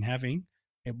that they've been having,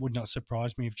 it would not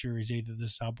surprise me if Jury's either the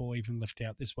sub or even left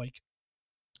out this week.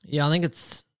 Yeah, I think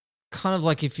it's kind of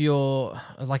like if you're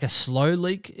like a slow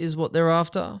leak is what they're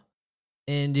after.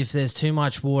 And if there's too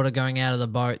much water going out of the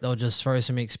boat, they'll just throw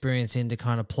some experience in to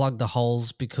kind of plug the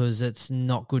holes because it's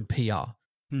not good PR.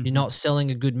 Mm-hmm. You're not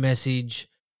selling a good message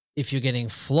if you're getting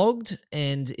flogged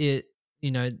and you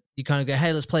kind of go,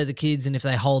 hey, let's play the kids. And if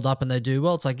they hold up and they do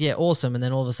well, it's like, yeah, awesome. And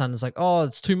then all of a sudden it's like, oh,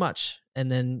 it's too much. And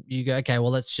then you go, okay,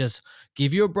 well, let's just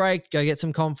give you a break, go get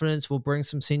some confidence. We'll bring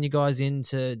some senior guys in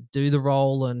to do the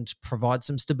role and provide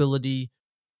some stability,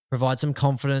 provide some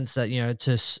confidence that,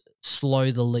 to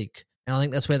slow the leak. And I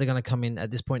think that's where they're going to come in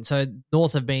at this point. So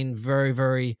North have been very,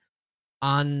 very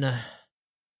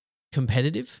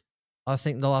uncompetitive, I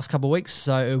think, the last couple of weeks.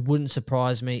 So it wouldn't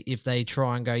surprise me if they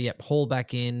try and go, yep, haul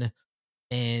back in.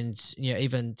 And,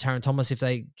 even Taron Thomas, if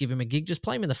they give him a gig, just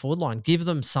play him in the forward line. Give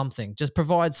them something. Just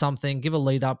provide something. Give a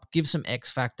lead up. Give some X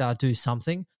factor. Do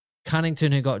something.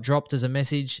 Cunnington, who got dropped as a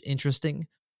message, interesting.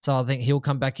 So I think he'll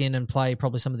come back in and play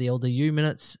probably some of the LDU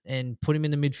minutes and put him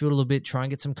in the midfield a little bit, try and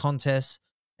get some contests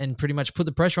and pretty much put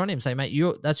the pressure on him. Say, mate,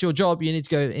 that's your job. You need to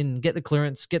go in, get the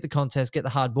clearance, get the contest, get the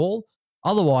hard ball.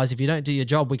 Otherwise, if you don't do your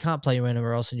job, we can't play you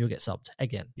anywhere else and you'll get subbed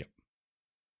again. Yep.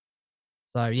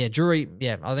 So, yeah, Drury,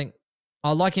 I think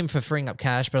I like him for freeing up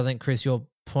cash, but I think, Chris, your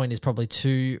point is probably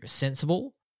too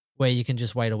sensible where you can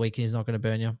just wait a week and he's not going to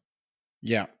burn you.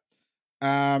 Yeah.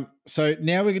 So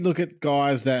now we can look at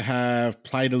guys that have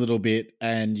played a little bit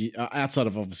and outside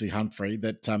of obviously Humphrey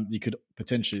that you could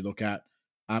potentially look at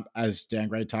as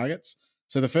downgrade targets.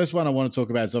 So the first one I want to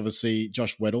talk about is obviously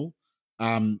Josh Weddle.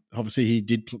 Obviously he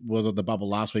was on the bubble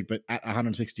last week, but at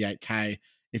 168K,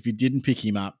 if you didn't pick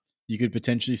him up, you could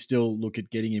potentially still look at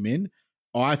getting him in.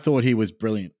 I thought he was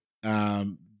brilliant.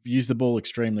 Used the ball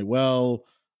extremely well.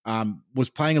 Was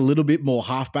playing a little bit more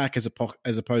halfback as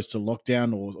opposed to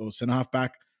lockdown or centre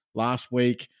halfback last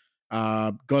week.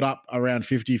 Got up around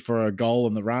 50 for a goal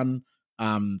on the run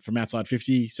from outside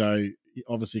 50. So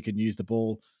obviously can use the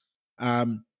ball.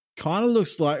 Kind of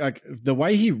looks like the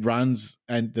way he runs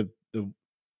and the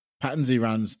patterns he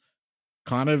runs,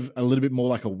 kind of a little bit more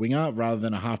like a winger rather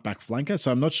than a halfback flanker.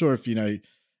 So I'm not sure if,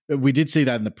 we did see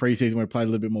that in the preseason where he played a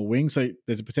little bit more wing. So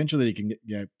there's a potential that he can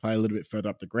play a little bit further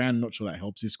up the ground. Not sure that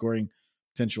helps his scoring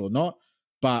potential or not.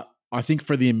 But I think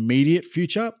for the immediate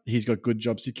future, he's got good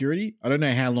job security. I don't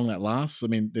know how long that lasts. I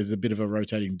mean, there's a bit of a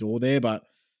rotating door there, but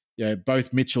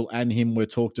both Mitchell and him were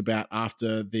talked about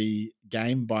after the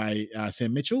game by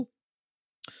Sam Mitchell.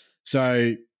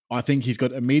 So I think he's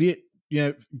got immediate,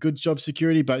 good job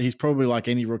security, but he's probably like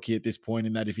any rookie at this point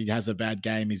in that if he has a bad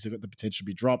game, he's got the potential to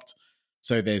be dropped.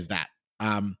 So there's that.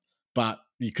 But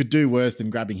you could do worse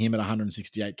than grabbing him at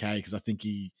 168K because I think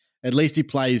he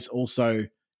plays also.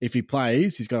 If he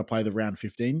plays, he's going to play the round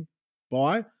 15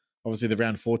 bye. Obviously, the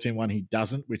round 14 one he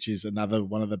doesn't, which is another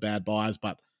one of the bad buys,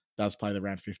 but does play the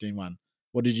round 15 one.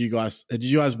 What did you guys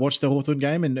watch the Hawthorn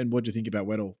game and what did you think about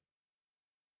Weddle?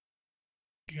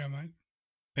 Yeah, mate.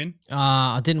 Ben?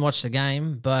 I didn't watch the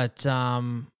game, but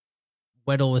Weddle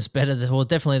was better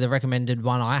definitely the recommended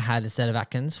one I had instead of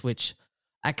Atkins, which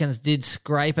Atkins did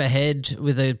scrape ahead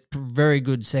with a very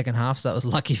good second half. So that was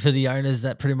lucky for the owners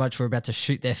that pretty much were about to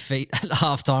shoot their feet at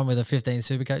halftime with a 15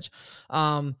 Supercoach.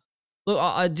 Look,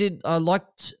 I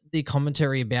liked the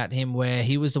commentary about him where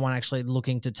he was the one actually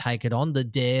looking to take it on,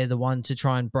 the one to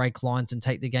try and break lines and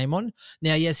take the game on.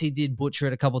 Now, yes, he did butcher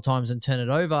it a couple of times and turn it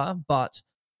over, but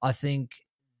I think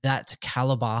that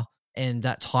caliber and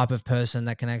that type of person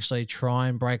that can actually try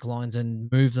and break lines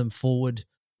and move them forward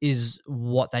is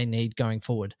what they need going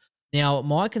forward. Now,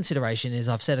 my consideration is,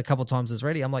 I've said a couple of times as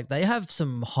already, I'm like, they have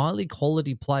some highly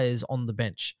quality players on the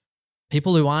bench.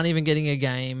 People who aren't even getting a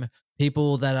game,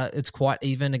 people that are, it's quite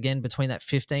even again between that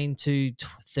 15 to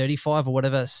 35 or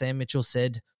whatever Sam Mitchell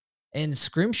said. And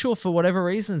Scrimshaw, for whatever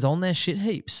reasons, on their shit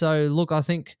heap. So, look, I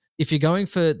think if you're going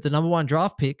for the number one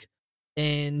draft pick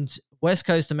and West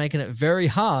Coast are making it very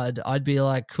hard, I'd be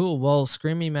like, cool, well,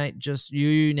 Scrimmy, mate, just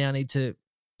you now need to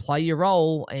play your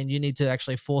role and you need to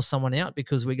actually force someone out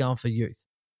because we're going for youth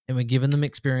and we're giving them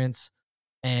experience.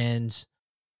 And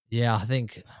yeah, I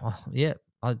think,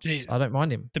 I don't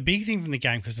mind him. The big thing from the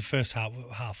game, because the first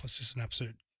half was just an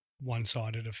absolute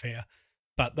one-sided affair,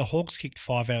 but the Hawks kicked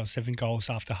 5 out of 7 goals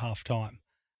after half time.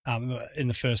 in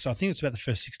the first, I think it's about the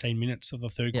first 16 minutes of the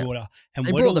third quarter. And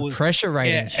they brought the pressure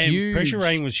rating huge. And pressure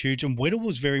rating was huge. And Weddle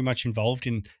was very much involved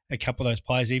in a couple of those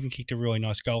plays. He even kicked a really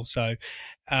nice goal. So,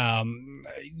 I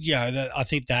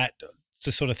think that's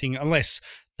the sort of thing, unless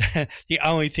the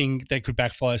only thing that could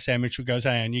backfire Sam Mitchell goes,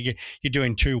 hey, and you're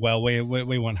doing too well. We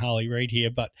want Harley Reid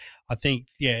here. But I think,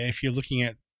 if you're looking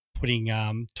at putting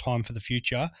time for the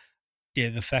future,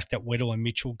 the fact that Weddle and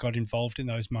Mitchell got involved in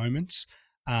those moments,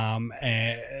 and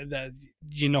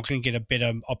you're not going to get a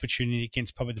better opportunity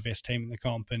against probably the best team in the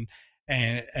comp,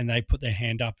 and they put their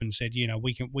hand up and said,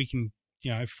 we can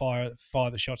fire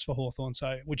the shots for Hawthorn,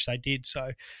 so which they did.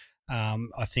 So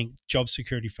I think job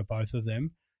security for both of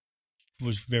them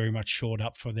was very much shored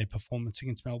up for their performance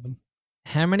against Melbourne.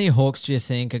 How many Hawks do you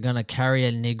think are going to carry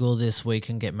a niggle this week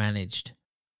and get managed?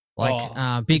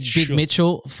 Big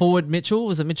Mitchell, forward Mitchell,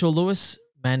 was it Mitchell Lewis?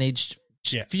 Managed.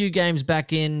 Yeah. Few games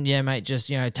back in, mate, just,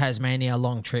 Tasmania,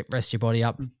 long trip, rest your body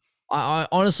up. I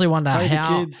honestly wonder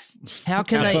how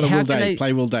can they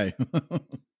play Will Day?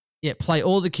 Play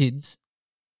all the kids.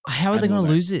 How are they going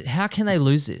to lose it? How can they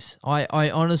lose this? I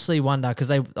honestly wonder,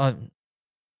 because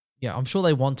I'm sure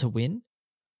they want to win,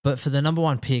 but for the number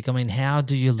one pick, I mean, how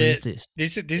do you lose this?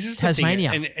 This is Tasmania.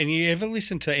 The thing. And you ever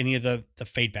listen to any of the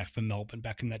feedback from Melbourne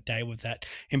back in that day with that,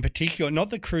 in particular,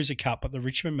 not the Cruiser Cup, but the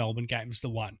Richmond-Melbourne game is the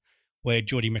one where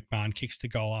Geordie McMahon kicks the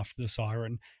goal after the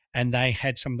siren, and they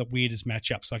had some of the weirdest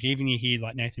matchups. Like even you hear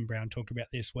like Nathan Brown talk about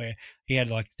this, where he had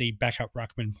like the backup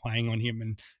ruckman playing on him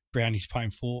and Brownie's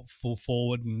playing full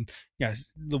forward, and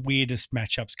the weirdest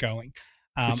matchups going.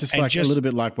 It's just a little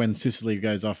bit like when Sicily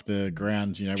goes off the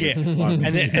ground,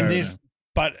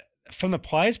 But from the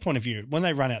players' point of view, when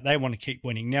they run out, they want to keep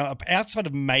winning. Now, outside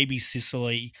of maybe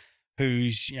Sicily,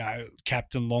 who's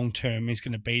captain long term is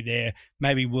going to be there,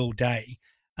 maybe Will Day,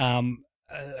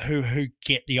 who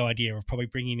get the idea of probably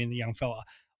bringing in the young fella,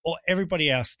 or everybody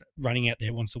else running out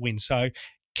there wants to win. So,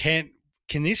 can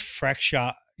this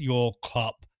fracture your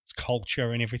club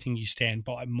culture and everything you stand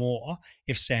by more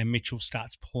if Sam Mitchell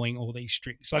starts pulling all these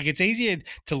strings? Like, it's easier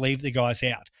to leave the guys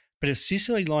out, but if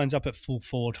Sicily lines up at full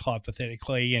forward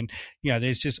hypothetically, and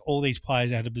there's just all these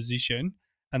players out of position,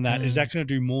 and is that going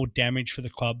to do more damage for the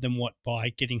club than what by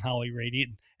getting Harley Reid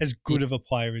in, as good of a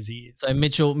player as he is? So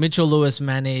Mitchell Lewis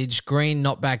managed, Green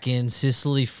not back in,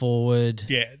 Sicily forward.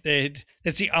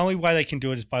 That's the only way they can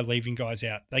do it, is by leaving guys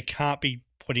out. They can't be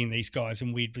putting these guys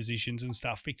in weird positions and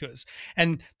stuff,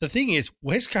 and the thing is,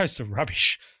 West Coast are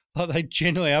rubbish. Like, they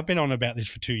generally, I've been on about this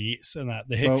for 2 years, and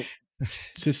well,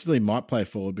 Sicily might play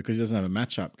forward because he doesn't have a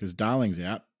matchup because Darling's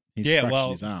out. He's fractured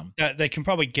his arm. They can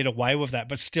probably get away with that,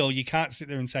 but still, you can't sit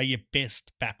there and say your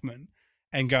best backman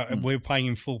and go, we're playing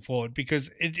him full forward,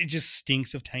 because it just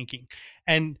stinks of tanking.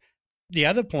 And the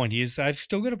other point is they've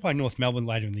still got to play North Melbourne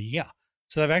later in the year,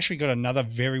 so they've actually got another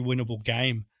very winnable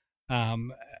game.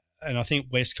 And I think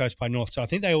West Coast play North, so I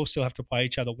think they all still have to play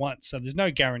each other once. So there's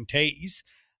no guarantees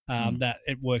that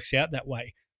it works out that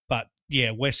way. But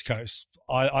West Coast,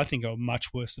 I think, are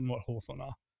much worse than what Hawthorn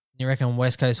are. You reckon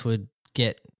West Coast would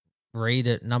get Reid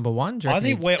at number one? I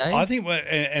think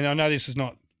and I know this is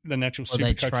not the natural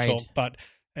Supercoach talk, but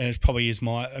it probably is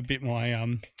my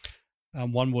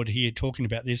one word here talking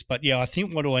about this. But I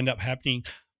think what will end up happening.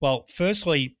 Well,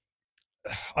 firstly,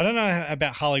 I don't know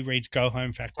about Harley Reid's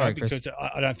go-home factor, because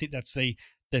I don't think that's the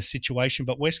situation.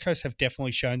 But West Coast have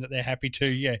definitely shown that they're happy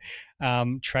to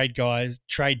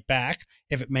trade back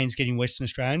if it means getting Western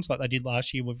Australians, like they did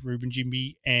last year with Ruben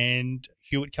Jimby and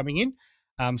Hewitt coming in.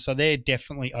 So they're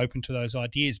definitely open to those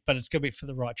ideas, but it's going to be for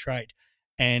the right trade.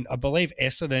 And I believe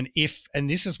Essendon, and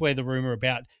this is where the rumour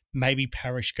about maybe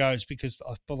Parrish goes, because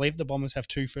I believe the Bombers have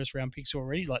 2 first-round picks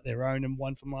already, like their own and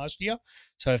one from last year.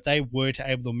 So if they were to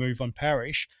able to move on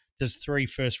Parrish, does 3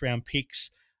 first-round picks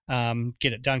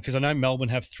get it done? Because I know Melbourne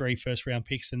have 3 first-round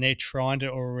picks, and they're trying to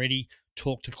already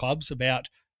talk to clubs about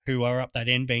who are up that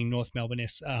end, being North Melbourne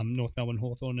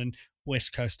Hawthorn and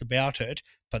West Coast about it,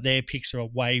 but their picks are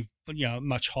way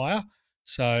much higher.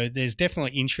 So there's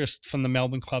definitely interest from the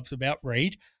Melbourne clubs about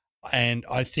Reid. And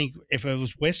I think if it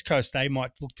was West Coast, they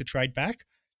might look to trade back.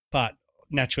 But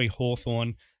naturally,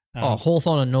 Hawthorn.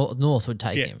 Hawthorn and North would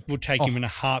take him. Would take him in a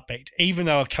heartbeat. Even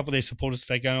though a couple of their supporters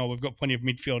today going, we've got plenty of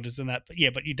midfielders and that.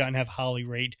 But you don't have Harley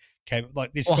Reid.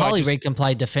 Like this. Well, Harley Reid can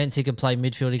play defence. He can play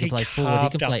midfield. He can play forward. He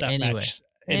can play anywhere.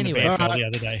 The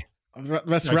other day.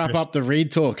 Let's wrap up the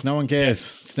Reid talk. No one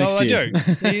cares. It's next year.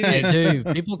 They do.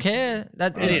 People care.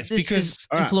 This is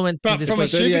influencing this week.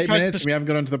 38 minutes. We haven't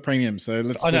got onto the premium, so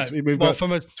we've got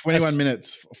 21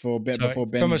 minutes before Ben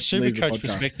From a Supercoach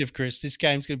perspective, Chris, this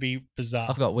game's going to be bizarre.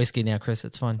 I've got whiskey now, Chris.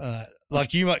 It's fine.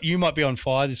 Like you might be on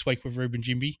fire this week with Ruben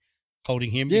Jimby.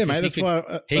 holding him. Yeah, mate. That's why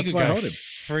I hold him.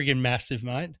 Friggin' massive,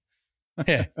 mate.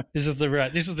 Yeah, this is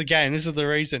the game. This is the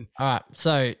reason. All right.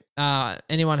 So,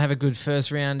 anyone have a good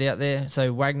first round out there?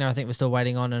 So Wagner, I think we're still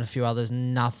waiting on, and a few others.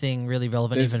 Nothing really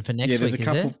relevant even for next week.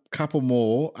 There's a couple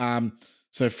more.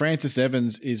 So Francis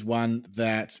Evans is one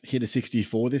that hit a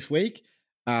 64 this week,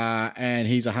 and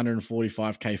he's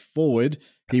 145k forward.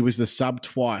 He was the sub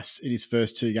twice in his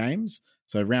first 2 games.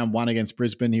 So round 1 against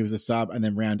Brisbane, he was the sub, and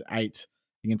then round 8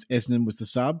 against Essendon was the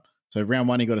sub. So round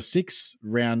 1, he got a 6.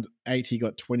 Round 8, he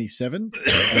got 27.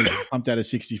 And he pumped out a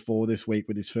 64 this week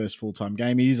with his first full-time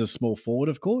game. He is a small forward,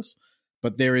 of course,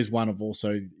 but there is one of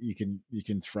also you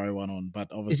can throw one on. But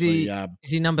obviously,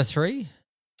 is he number 3?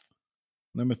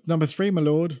 Number 3, my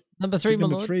lord. Number 3, my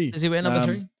lord. 3. Does he wear number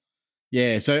 3?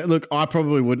 Yeah. So look, I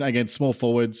probably wouldn't against small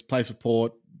forwards. Play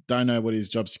support. Don't know what his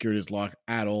job security is like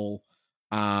at all.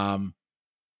 Don't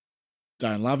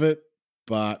love it,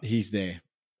 but he's there.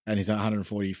 And he's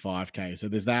 145k. So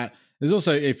there's that. There's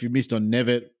also, if you missed on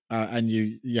Nevitt and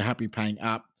you're happy paying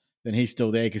up, then he's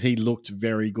still there because he looked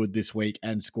very good this week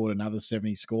and scored another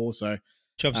 70 score. So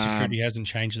job security hasn't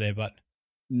changed there, but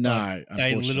no,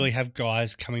 they literally have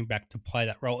guys coming back to play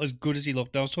that role. As good as he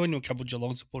looked, I was talking to a couple of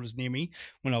Geelong supporters near me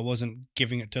when I wasn't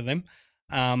giving it to them,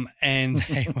 and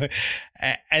they were,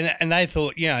 and they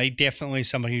thought, he definitely is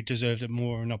somebody who deserved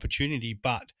more of an opportunity.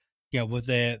 But with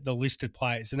the listed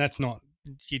players, and that's not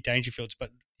your Dangerfields,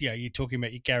 but you're talking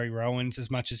about your Gary Rowans. As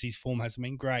much as his form hasn't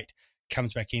been great,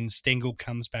 comes back in. Stengel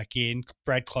comes back in.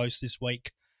 Brad Close this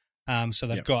week. So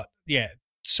they've got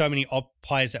so many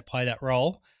players that play that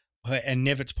role, and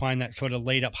Nevitt's playing that sort of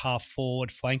lead up half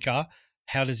forward flanker.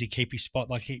 How does he keep his spot?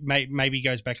 Like he maybe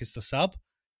goes back as the sub,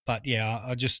 but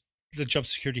the job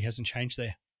security hasn't changed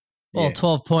there. Well,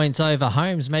 12 points over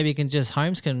Holmes. Maybe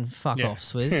Holmes can fuck off,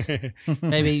 Swizz.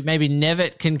 maybe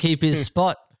Nevitt can keep his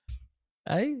spot.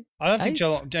 I don't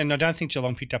think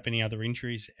Geelong picked up any other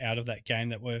injuries out of that game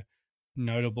that were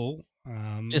notable.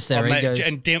 Just their egos.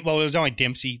 It was only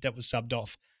Dempsey that was subbed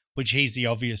off, which he's the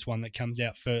obvious one that comes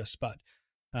out first. But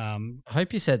I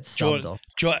hope you said subbed off.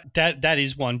 That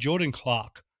is one. Jordan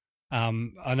Clark.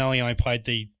 I know he only played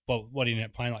he ended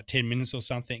up playing like 10 minutes or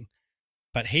something,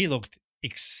 but he looked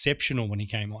exceptional when he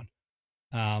came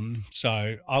on.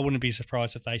 So I wouldn't be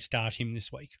surprised if they start him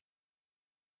this week.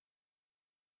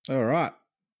 All right.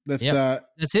 That's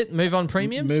it. Move on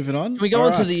premiums. Moving on. Can we go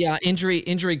on to the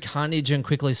injury carnage and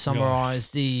quickly summarize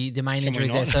the main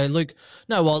injuries there? So Luke,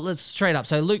 let's straight up.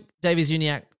 So Luke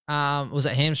Davies-Uniacke was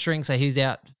at hamstring, so he's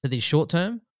out for the short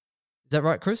term. Is that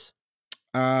right, Chris?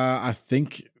 I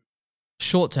think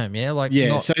short term.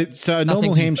 Yeah, so a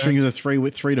normal hamstring is a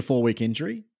 3 to 4 week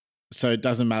injury, so it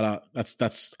doesn't matter.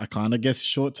 That's I kind of guess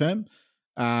short term.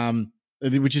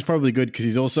 Which is probably good because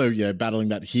he's also battling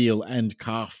that heel and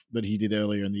calf that he did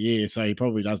earlier in the year, so he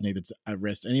probably does need a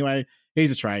rest anyway.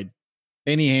 He's a trade.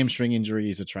 Any hamstring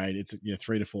injury is a trade. It's a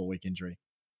 3 to 4 week injury.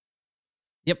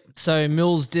 Yep. So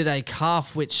Mills did a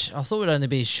calf, which I thought would only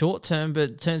be short term,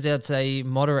 but turns out it's a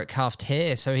moderate calf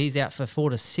tear, so he's out for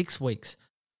 4 to 6 weeks.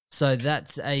 So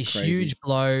that's a huge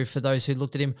blow for those who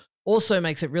looked at him. Also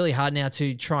makes it really hard now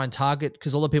to try and target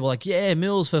because a lot of people are like,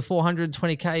 Mills for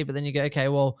 420k, but then you go, okay,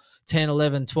 well, 10,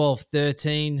 11, 12,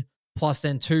 13, plus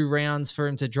then 2 rounds for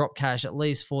him to drop cash, at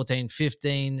least 14,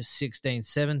 15, 16,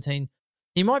 17.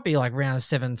 He might be like round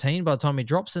 17 by the time he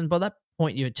drops, and by that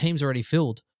point, your team's already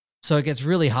filled. So it gets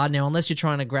really hard now, unless you're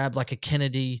trying to grab like a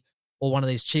Kennedy or one of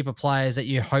these cheaper players that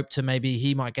you hope to maybe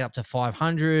he might get up to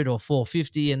 500 or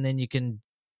 450, and then you can,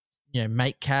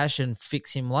 make cash and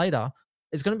fix him later.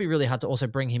 It's going to be really hard to also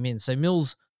bring him in. So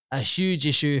Mills, a huge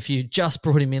issue if you just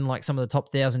brought him in like some of the top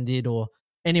 1,000 did, or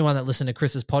anyone that listened to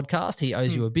Chris's podcast, he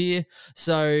owes you a beer.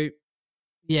 So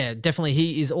yeah, definitely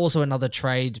he is also another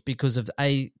trade because of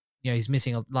he's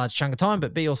missing a large chunk of time,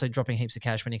 but B, also dropping heaps of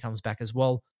cash when he comes back as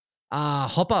well.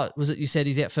 Hopper, was it you said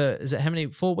he's out for, is it how many,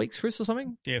 4 weeks, Chris, or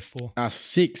something? Yeah, 4.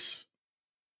 6.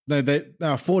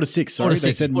 No, 4 to 6. Sorry,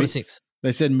 4 to 6.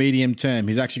 They said medium term.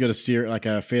 He's actually got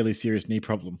a fairly serious knee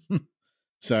problem.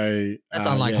 So that's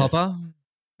unlike Hopper.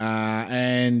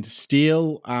 And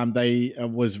Steele,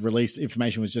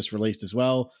 information was just released as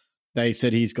well. They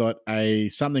said he's got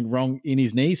something wrong in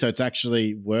his knee, so it's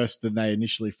actually worse than they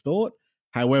initially thought.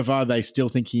 However, they still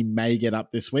think he may get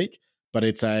up this week, but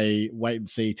it's a wait and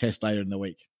see test later in the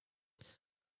week.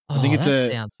 I think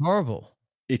that sounds horrible.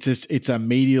 It's a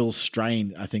medial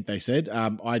strain, I think they said.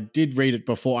 I did read it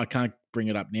before. I can't bring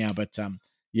it up now, but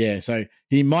so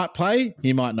he might play,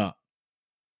 he might not.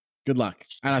 Good luck.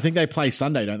 And I think they play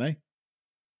Sunday, don't they?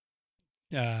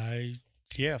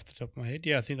 Yeah, off the top of my head.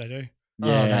 Yeah, I think they do.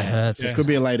 Yeah, that hurts. It could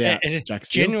be a laid out. Jack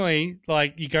Steele. Generally,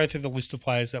 like you go through the list of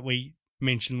players that we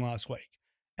mentioned last week,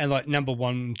 and like number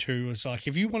 1 and 2 is like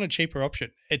if you want a cheaper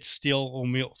option, it's Steele or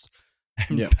Mills,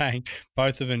 and paying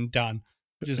both of them done.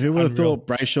 Who would have thought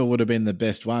Brayshaw would have been the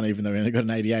best one, even though he only got an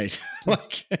 88?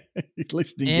 Like, at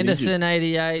least Anderson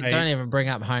 88. Don't even bring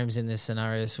up Holmes in this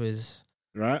scenario, Swizz.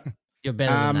 Right? You're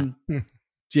better than that.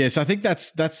 Yeah, so I think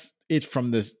that's it from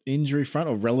the injury front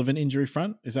or relevant injury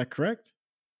front. Is that correct?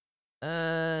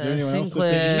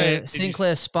 Sinclair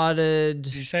sputtered.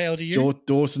 Did you say LDU?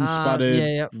 Dawson sputtered.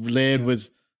 Yeah. Laird was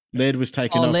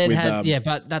taken off. Laird with, had,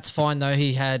 but that's fine though.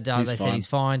 He had. They said he's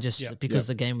fine just because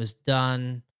the game was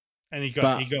done. And he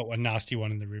got a nasty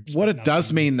one in the ribs. What it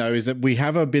does mean though is that we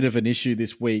have a bit of an issue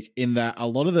this week in that a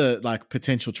lot of the like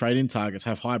potential trade-in targets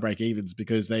have high break evens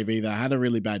because they've either had a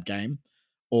really bad game,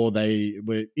 or they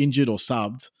were injured or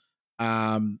subbed,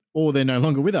 or they're no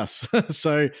longer with us.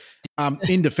 So,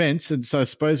 in defense, and so I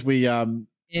suppose we the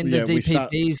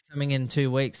DPPs coming in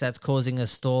 2 weeks, that's causing a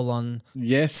stall on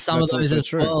some of those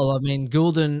as well. I mean,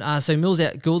 Goulden. So Mills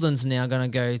out. Goulden's now going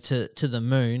to go to the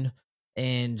moon.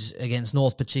 And against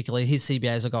North particularly, his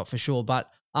CBAs I got for sure.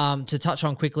 But to touch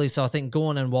on quickly, so I think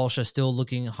Gawn and Walsh are still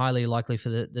looking highly likely for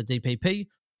the DPP.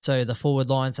 So the forward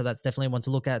line, so that's definitely one to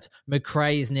look at.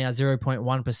 McRae is now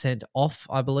 0.1% off,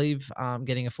 I believe,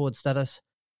 getting a forward status.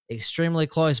 Extremely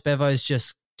close. Bevo's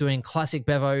just doing classic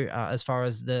Bevo as far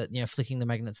as the flicking the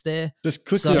magnets there. Just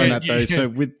quickly on that though. So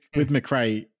with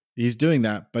McRae, he's doing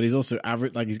that, but he's also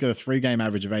average. Like he's got a 3-game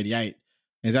average of 88. And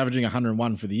he's averaging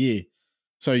 101 for the year.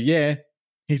 So,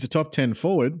 he's a top 10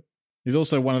 forward. He's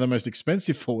also one of the most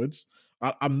expensive forwards.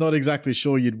 I'm not exactly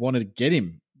sure you'd want to get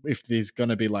him if there's going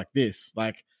to be like this,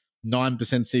 like 9%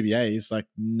 CBAs. Like,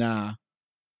 nah,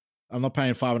 I'm not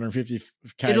paying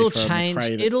 $550K. It'll change.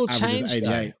 It'll change.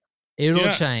 It'll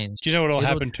change. Do you know what will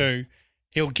happen too?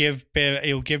 He'll give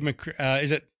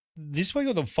is it this week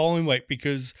or the following week?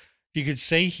 Because you could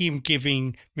see him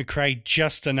giving McRae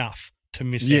just enough to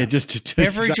miss out. Yeah, just to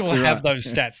Beveridge will have those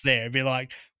stats there. It'd be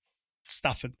like,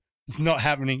 stuff it. It's not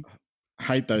happening. I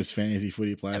hate those fantasy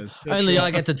footy players. Only I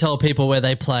get to tell people where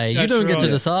they play. You don't get to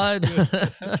decide.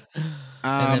 And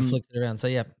then flicks it around. So,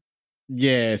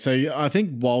 Yeah, so I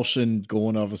think Walsh and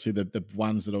Gawn are obviously the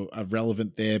ones that are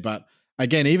relevant there. But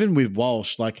again, even with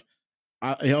Walsh, like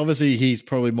obviously he's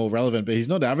probably more relevant, but he's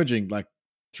not averaging like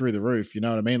through the roof. You know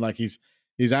what I mean? Like he's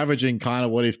averaging kind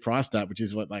of what he's priced at, which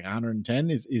is what, like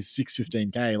 110 is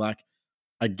 615K. Like,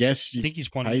 I guess you pay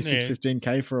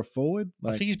 615K for a forward.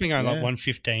 Like, I think he's been going like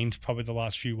 115 probably the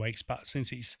last few weeks, but since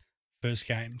his first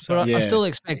game. So I still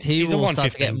expect he will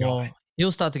start to get more.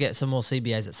 He'll start to get some more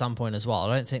CBAs at some point as well.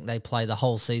 I don't think they play the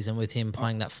whole season with him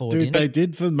playing that forward. Dude, they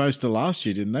did for most of last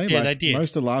year, didn't they? Yeah, they did.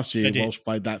 Most of last year, Walsh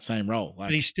played that same role. Like,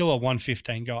 but he's still a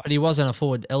 115 guy. But he wasn't a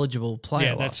forward eligible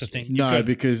player. Yeah, that's the thing. No,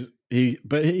 because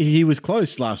he was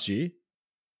close last year.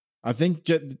 I think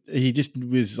he just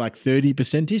was like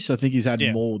 30%ish. I think he's had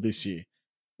more this year,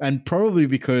 and probably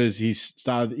because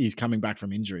he's coming back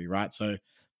from injury, right? So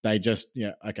they just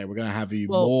okay, we're going to have you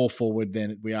more forward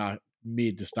than we are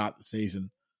mid to start the season.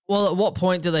 Well, at what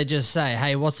point do they just say,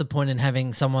 hey, what's the point in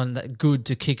having someone that good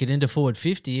to kick it into forward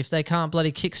 50 if they can't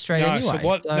bloody kick straight anyway?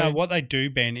 What they do,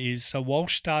 Ben, is so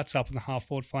Walsh starts up in the half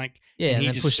forward flank, and he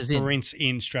then just pushes sprints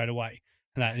in straight away,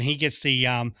 and he gets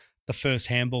the first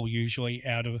handball usually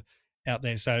out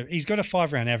there. So he's got a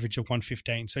 5-round average of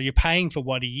 115. So you're paying for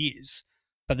what he is,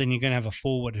 but then you're going to have a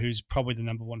forward who's probably the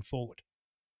number one forward.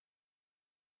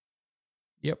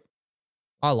 Yep,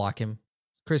 I like him.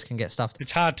 Chris can get stuffed.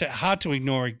 It's hard to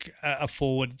ignore a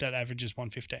forward that averages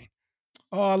 115.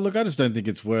 Oh, look, I just don't think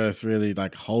it's worth really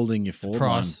like holding your forward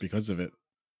line because of it.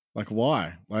 Like,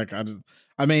 why? Like,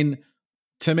 I mean,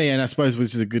 to me, and I suppose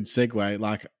this is a good segue.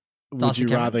 Like, would you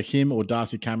rather him or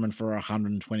Darcy Cameron for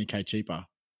 120K cheaper?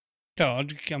 No,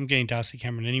 I'm getting Darcy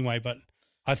Cameron anyway, but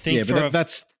I think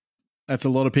that's a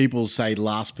lot of people say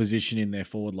last position in their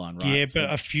forward line, right? Yeah,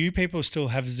 but a few people still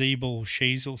have Zeeble or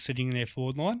Sheasel sitting in their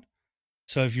forward line.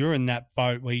 So if you're in that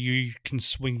boat where you can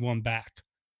swing one back,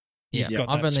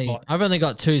 I've only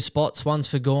got 2 spots. One's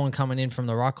for Gawn coming in from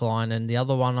the ruck line, and the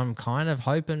other one I'm kind of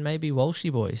hoping maybe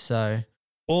Walshy boy. So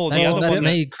that's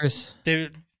me, Chris.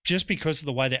 Just because of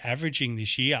the way they're averaging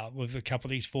this year with a couple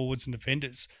of these forwards and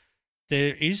defenders,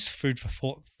 there is food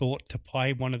for thought to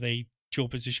play one of the dual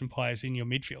position players in your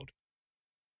midfield.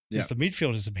 Because the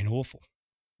midfielders have been awful.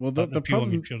 Well, the pure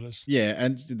problem, midfielders. Yeah,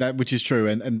 and that which is true,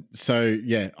 and so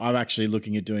I'm actually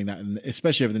looking at doing that, and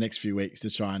especially over the next few weeks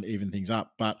to try and even things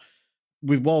up. But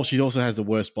with Walsh, he also has the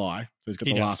worst buy, so he's got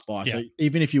the last buy. Yeah. So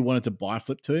even if you wanted to buy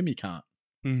flip to him, you can't.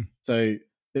 So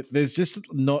there's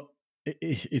just not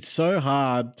it's so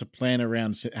hard to plan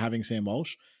around having Sam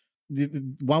Walsh.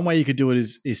 The one way you could do it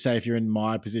is say if you're in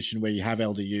my position where you have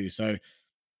LDU, so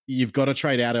you've got to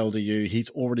trade out LDU. He's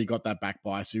already got that back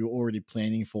buy, so you're already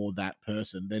planning for that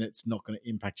person. Then it's not going to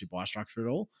impact your buy structure at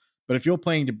all. But if you're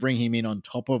planning to bring him in on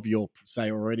top of your,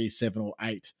 say, already 7 or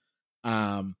 8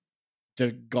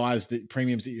 the guys, the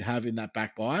premiums that you have in that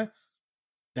back buy,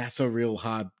 that's a real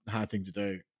hard thing to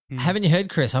do. Haven't you heard,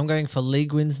 Chris? I'm going for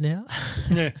league wins now.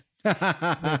 Yeah.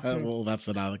 Well, that's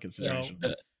another consideration.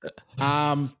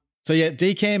 So yeah,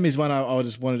 DCAM is one I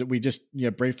just wanted. We just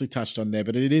briefly touched on there,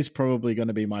 but it is probably going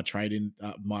to be my trade in,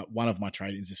 one of my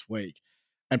trade-ins this week.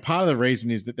 And part of the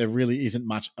reason is that there really isn't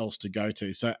much else to go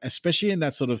to. So especially in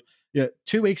that sort of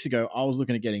 2 weeks ago, I was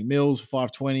looking at getting Mills for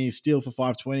 520, Steele for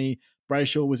 520,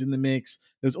 Brayshaw was in the mix.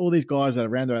 There's all these guys that are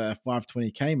around that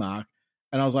 520K mark.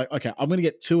 And I was like, okay, I'm going to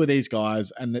get 2 of these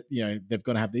guys, and that they've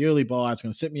got to have the early buy. It's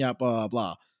going to set me up, blah, blah,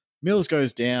 blah. Mills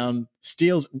goes down.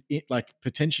 Steele's like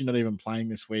potentially not even playing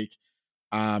this week.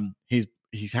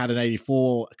 He's had an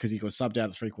 84 because he got subbed out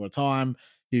at 3/4 time.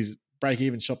 His break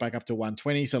even shot back up to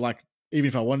 120. So like, even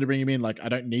if I wanted to bring him in, like I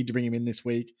don't need to bring him in this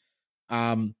week.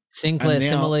 Sinclair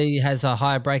similarly has a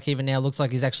higher break even now. Looks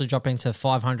like he's actually dropping to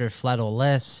 500 flat or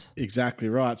less. Exactly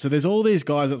right. So there's all these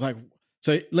guys that's like,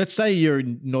 so let's say you're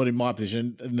not in my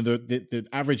position, and the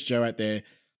average Joe out there,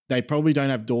 they probably don't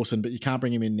have Dawson, but you can't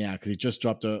bring him in now because he just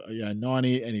dropped a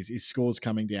 90 and his score's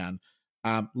coming down.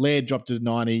 Laird dropped to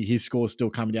 90, his score's still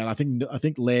coming down. I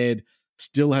think Laird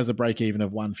still has a break even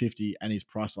of 150 and his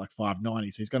price like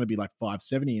 590, so he's going to be like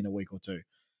 570 in a week or two.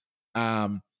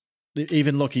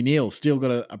 Even Lockie Neal still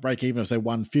got a break even of say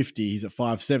 150. He's at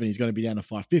 570. He's going to be down to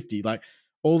 550. Like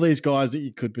all these guys that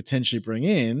you could potentially bring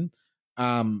in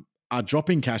are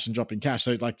dropping cash.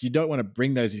 So like you don't want to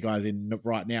bring those guys in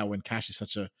right now when cash is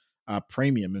such a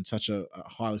premium and such a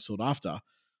highly sought after.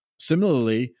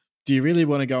 Similarly, do you really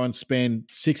want to go and spend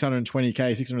 620K,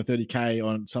 630K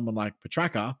on someone like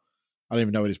Petraka? I don't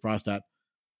even know what he's priced at.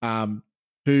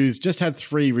 Who's just had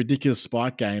 3 ridiculous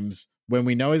spike games when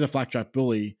we know he's a flat track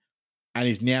bully and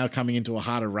he's now coming into a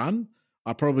harder run?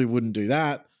 I probably wouldn't do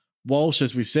that. Walsh,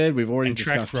 as we said, we've already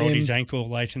discussed him. His ankle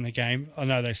late in the game. I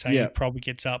know they say he probably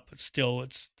gets up, but still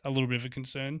it's a little bit of a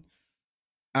concern.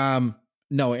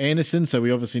 Noah Anderson. So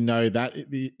we obviously know that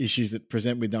the issues that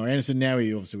present with Noah Anderson now.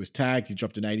 He obviously was tagged. He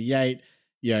dropped an 88.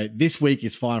 This week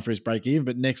is fine for his break even,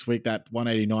 but next week that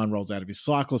 189 rolls out of his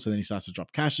cycle. So then he starts to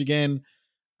drop cash again.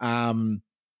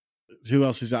 Who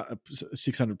else is at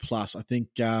 600 plus? I think.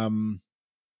 So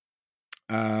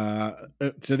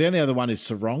the only other one is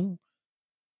Sarong.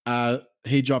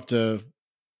 He dropped a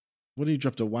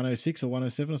 106 or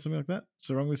 107 or something like that.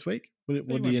 Sarong this week. What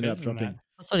did he end up dropping?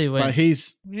 I thought he went. But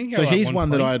he's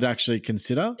one that I'd actually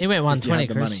consider. He went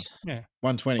 120, Chris. Yeah,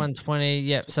 120. 120.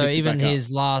 Yep. So even his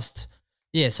last,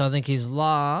 so I think his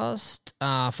last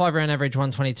 5-round average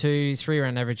 122,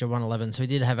 3-round average of 111. So he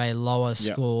did have a lower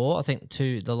score. I think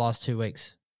the last 2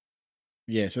 weeks.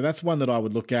 Yeah. So that's one that I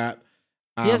would look at.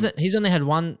 He's only had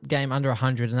one game under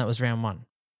 100, and that was round 1.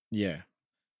 Yeah.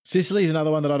 Sicily's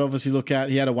another one that I'd obviously look at.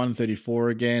 He had a 134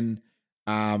 again.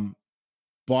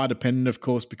 Buy dependent, of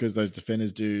course, because those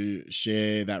defenders do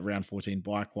share that round 14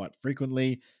 buy quite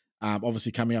frequently.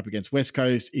 Obviously, coming up against West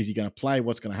Coast, is he going to play?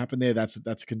 What's going to happen there? That's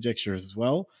a conjecture as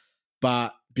well.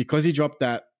 But because he dropped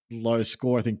that low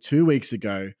score, I think 2 weeks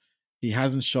ago, he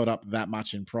hasn't shot up that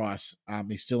much in price.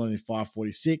 He's still only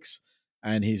 546.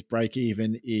 And his break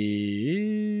even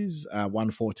is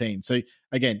 114. So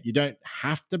again, you don't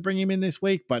have to bring him in this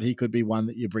week, but he could be one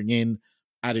that you bring in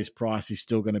at his price. He's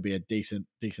still going to be a decent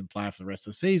player for the rest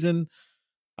of the season.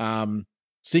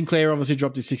 Sinclair obviously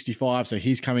dropped to 65, so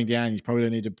he's coming down. You probably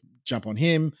don't need to jump on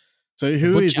him. So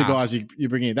who is the guys you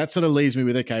bring in? That sort of leaves me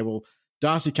with, okay, well,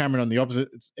 Darcy Cameron on the opposite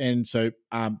end. So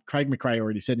Craig McRae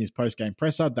already said in his post-game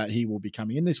presser that he will be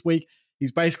coming in this week.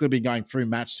 He's basically been going through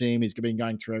match sim. He's been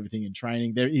going through everything in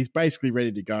training. He's basically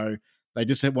ready to go. They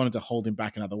just wanted to hold him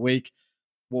back another week.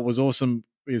 What was awesome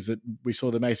is that we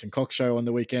saw the Mason Cox show on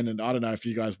the weekend, and I don't know if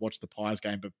you guys watched the Pies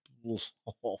game, but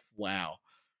wow.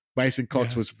 Mason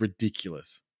Cox was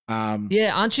ridiculous.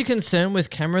 Aren't you concerned with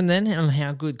Cameron then on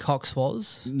how good Cox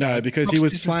was? No, because he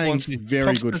was playing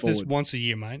very good forward. Once a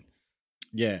year, mate.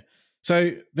 Yeah.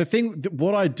 So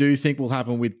what I do think will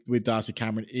happen with Darcy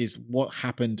Cameron is what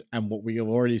happened and what we have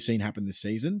already seen happen this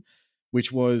season,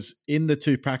 which was in the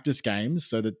 2 practice games.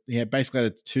 So that he had basically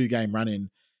had a 2-game run in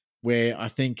where I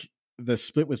think the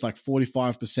split was like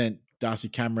 45% Darcy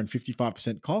Cameron,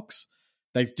 55% Cox.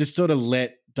 They just sort of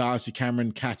let Darcy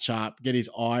Cameron catch up, get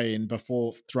his eye in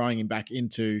before throwing him back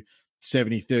into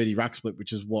 70-30 ruck split,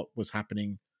 which is what was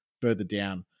happening further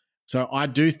down. So I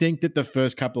do think that the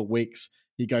first couple of weeks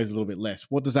he goes a little bit less.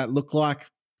 What does that look like?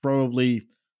 Probably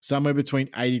somewhere between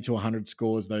 80 to 100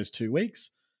 scores those 2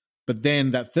 weeks. But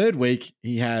then that third week,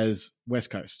 he has West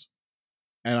Coast.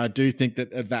 And I do think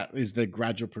that that is the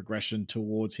gradual progression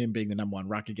towards him being the number one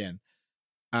ruck again.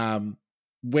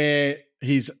 Where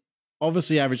he's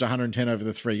obviously averaged 110 over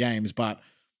the 3 games, but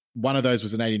one of those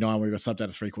was an 89 where he got subbed out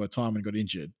of 3/4 time and got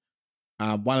injured.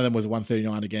 One of them was a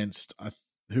 139 against,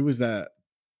 who was that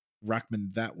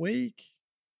ruckman that week?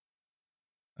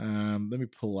 Let me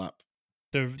pull up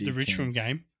the Richmond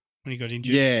game when he got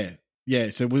injured. Yeah.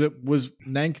 So was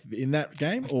Nank in that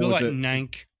game, or was it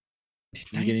Nank? Did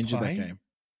he get injured that game?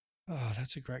 Oh,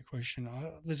 that's a great question.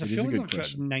 There's a feeling like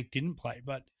Nank didn't play,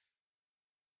 but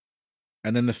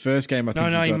and then the first game, I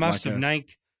think he must have.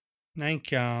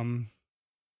 Nank. I'm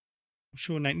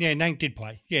sure Nank. Yeah, Nank did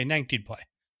play. Yeah, Nank did play.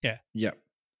 Yeah. Yep.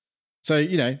 So,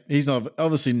 he's not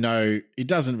obviously he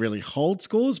doesn't really hold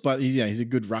scores, but he's a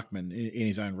good ruckman in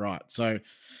his own right. So,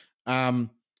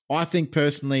 I think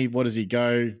personally, what does he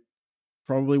go?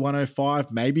 Probably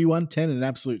 105, maybe 110 in an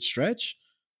absolute stretch.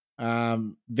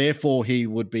 Therefore, he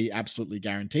would be absolutely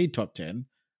guaranteed top 10,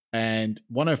 and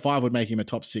 105 would make him a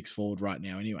top 6 forward right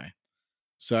now anyway.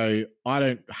 So I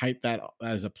don't hate that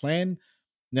as a plan.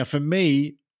 Now, for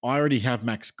me, I already have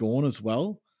Max Gawn as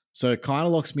well. So it kind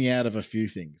of locks me out of a few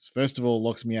things. First of all,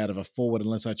 locks me out of a forward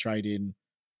unless I trade,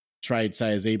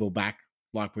 say, a Zeeble back,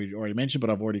 like we already mentioned, but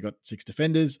I've already got 6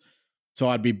 defenders. So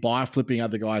I'd be flipping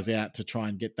other guys out to try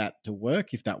and get that to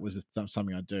work if that was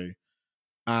something I'd do.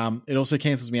 It also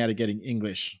cancels me out of getting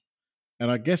English.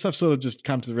 And I guess I've sort of just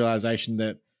come to the realization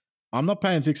that I'm not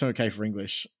paying $600K for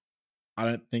English. I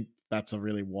don't think that's a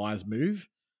really wise move.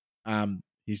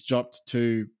 He's dropped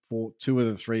 2 of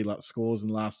the 3 scores in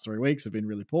the last 3 weeks have been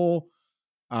really poor.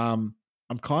 I'm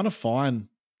kind of fine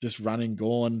just running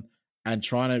Gawn and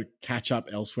trying to catch up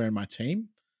elsewhere in my team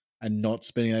and not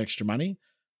spending that extra money.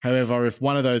 However, if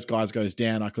one of those guys goes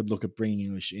down, I could look at bringing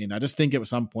English in. I just think at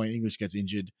some point English gets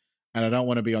injured, and I don't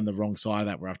want to be on the wrong side of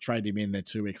that where I've traded him in, then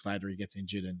 2 weeks later he gets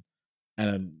injured, and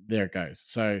then there it goes.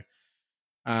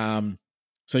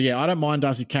 So yeah, I don't mind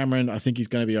Darcy Cameron. I think he's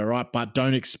going to be all right, but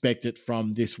don't expect it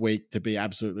from this week to be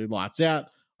absolutely lights out.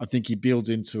 I think he builds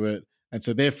into it. And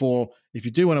so therefore, if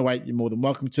you do want to wait, you're more than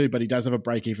welcome to, but he does have a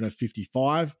break even of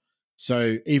 55.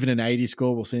 So even an 80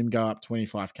 score will see him go up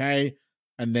 25K.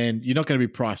 And then you're not going to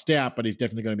be priced out, but he's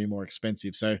definitely going to be more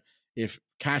expensive. So if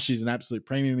cash is an absolute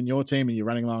premium in your team and you're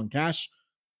running low on cash,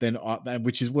 then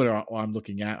which is what I'm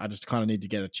looking at, I just kind of need to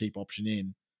get a cheap option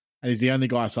in. And he's the only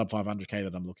guy sub 500K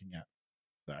that I'm looking at.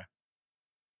 So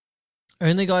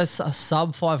only guys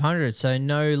sub 500. So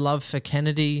no love for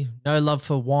Kennedy, no love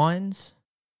for Wines.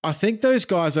 I think those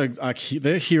guys are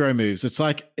they're hero moves. It's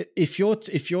like if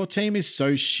your team is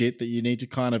so shit that you need to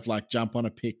kind of like jump on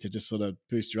a pick to just sort of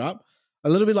boost you up, a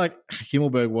little bit like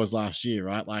Himmelberg was last year,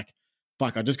 right? Like,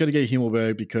 fuck, I just got to get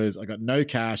Himmelberg because I got no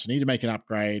cash. I need to make an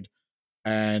upgrade,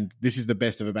 and this is the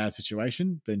best of a bad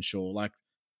situation. Then sure, like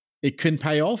it can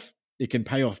pay off. It can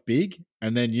pay off big,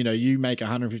 and then you make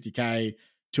 150K,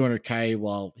 200K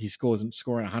while he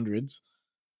scoring hundreds.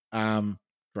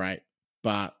 Great,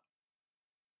 but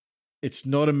it's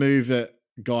not a move that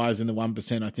guys in the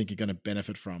 1% I think are going to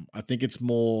benefit from. I think it's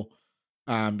more,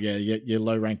 your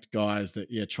low ranked guys that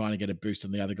you're trying to get a boost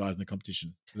on the other guys in the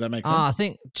competition. Does that make sense? I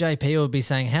think JP will be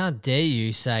saying, how dare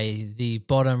you say the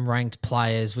bottom ranked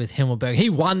players with Himmelberg? He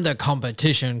won the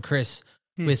competition, Chris.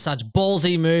 With such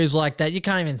ballsy moves like that, you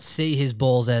can't even see his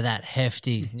balls. They're that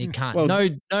hefty. You can't.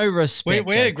 No respect.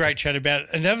 We had a great chat about it,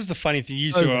 and that was the funny thing.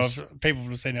 People would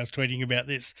have seen us tweeting about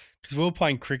this because we were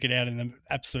playing cricket out in the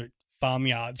absolute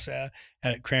farmyards out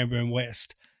at Cranbourne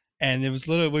West, and there was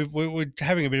literally we were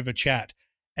having a bit of a chat,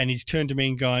 and he's turned to me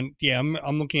and gone, "Yeah,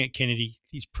 I'm looking at Kennedy.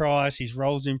 His price, his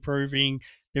role's improving.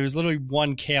 There was literally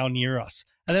one cow near us."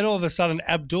 And then all of a sudden,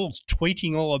 Abdul's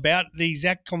tweeting all about the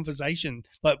exact conversation,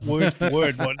 like word for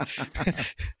word, what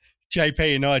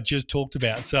JP and I just talked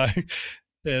about. So,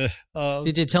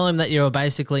 did you tell him that you were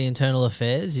basically internal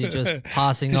affairs? You're just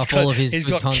passing off all of his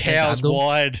good content. He's got cows Abdul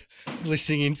wide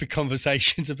listening in for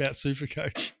conversations about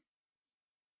Supercoach.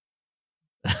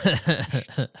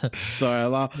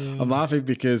 Sorry, I'm laughing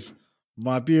because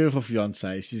my beautiful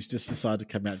fiance, she's just decided to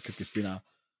come out and cook us dinner.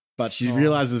 But she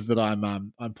realizes that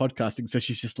I'm podcasting, so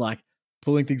she's just like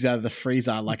pulling things out of the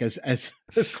freezer like as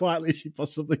quietly as she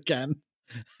possibly can,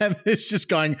 and it's just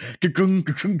going. You're great.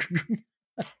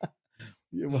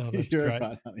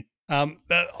 Right, honey.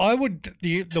 I would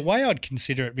the way I'd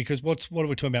consider it, because what are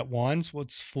we talking about? Wines,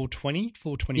 what's 420,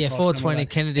 425? Yeah, 420.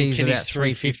 Kennedy's about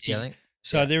 350, I think.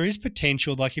 So there is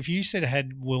potential. Like if you said I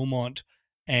had Wilmot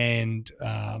and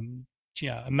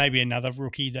maybe another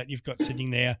rookie that you've got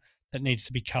sitting there that needs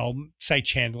to be culled, say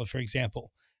Chandler, for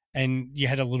example, and you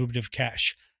had a little bit of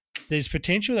cash, there's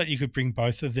potential that you could bring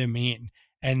both of them in,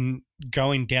 and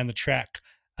going down the track,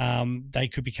 they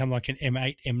could become like an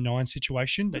M8, M9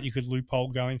 situation that you could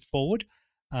loophole going forward.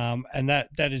 And that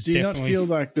is. Do you definitely... not feel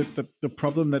like the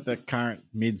problem that the current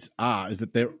mids are is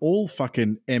that they're all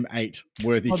fucking M8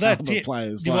 worthy caliber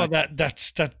players? Well,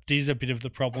 that is a bit of the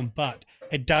problem, but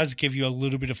it does give you a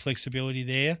little bit of flexibility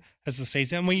there as the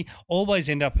season. And we always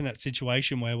end up in that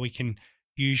situation where we can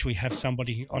usually have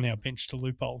somebody on our bench to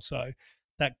loophole. So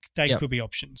that they could be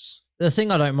options. The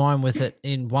thing I don't mind with it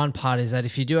in one part is that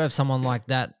if you do have someone like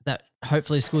that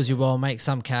hopefully scores you well, makes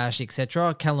some cash,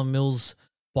 etc. Callum Mills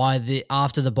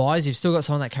after the buys, you've still got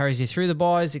someone that carries you through the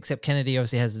buys, except Kennedy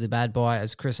obviously has the bad buy,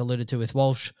 as Chris alluded to with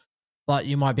Walsh. But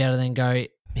you might be able to then go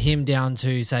him down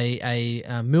to, say,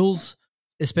 a Mills,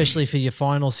 especially for your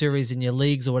final series in your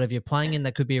leagues or whatever you're playing in.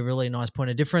 That could be a really nice point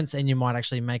of difference, and you might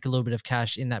actually make a little bit of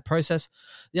cash in that process.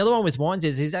 The other one with Wines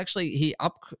is he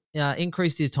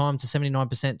increased his time to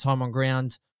 79% time on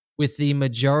ground with the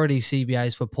majority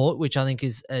CBAs for Port, which I think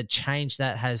is a change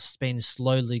that has been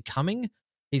slowly coming.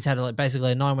 He's had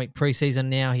basically a 9-week preseason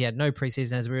now. He had no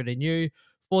preseason, as we already knew.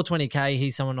 420K,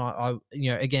 he's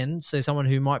someone so someone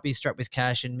who might be strapped with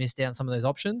cash and missed out some of those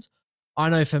options. I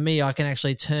know for me, I can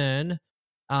actually turn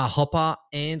Hopper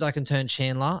and I can turn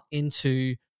Chandler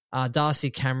into Darcy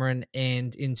Cameron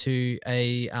and into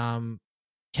a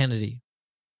Kennedy.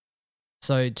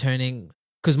 So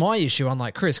because my issue,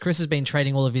 unlike Chris has been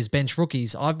trading all of his bench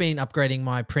rookies. I've been upgrading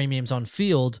my premiums on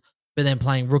field, but then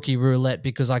playing rookie roulette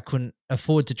because I couldn't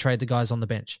afford to trade the guys on the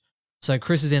bench. So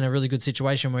Chris is in a really good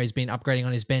situation where he's been upgrading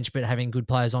on his bench, but having good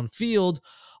players on field.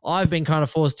 I've been kind of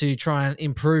forced to try and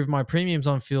improve my premiums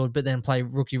on field, but then play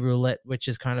rookie roulette, which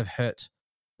has kind of hurt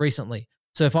recently.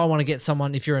 So if I want to get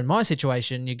someone, if you're in my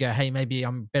situation, you go, hey, maybe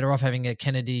I'm better off having a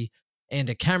Kennedy and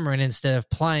a Cameron instead of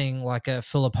playing like a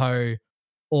Filippo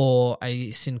or a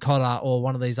Sincotta or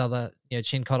one of these other,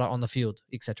 Chincotta on the field,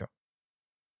 etc.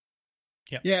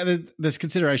 Yeah, there's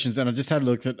considerations, and I just had a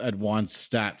look at Wine's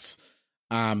stats.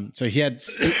 So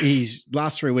he's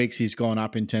last 3 weeks he's gone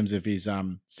up in terms of his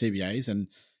CBAs, and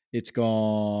it's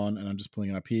gone. And I'm just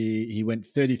pulling it up here. He went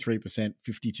 33%,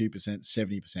 52%,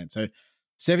 70%. So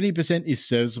 70% is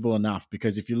serviceable enough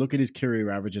because if you look at his career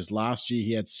averages, last year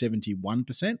he had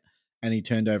 71%, and he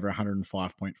turned over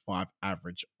 105.5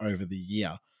 average over the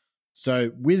year.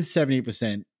 So with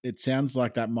 70%, it sounds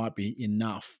like that might be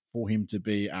enough for him to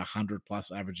be 100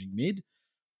 plus averaging mid.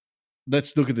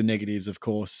 Let's look at the negatives, of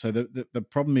course. So the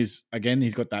problem is, again,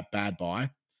 he's got that bad buy.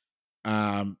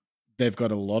 They've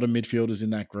got a lot of midfielders in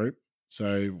that group.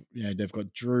 So, they've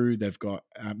got Drew, they've got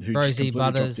who Rosie, completely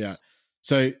Butters. dropped out.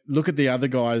 So look at the other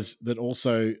guys that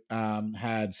also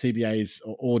had CBAs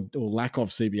or lack of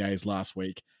CBAs last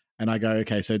week. And I go,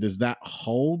 okay, so does that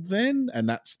hold then? And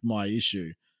that's my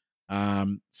issue. So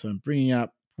I'm bringing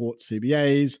up Port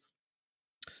CBAs.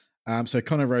 So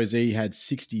Connor Rosie had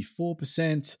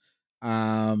 64%.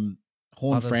 Horn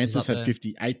Butters Francis had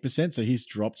 58%. So he's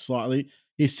dropped slightly.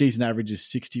 His season average is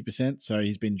 60%. So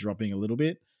he's been dropping a little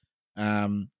bit.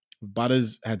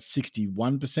 Butters had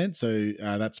 61%. So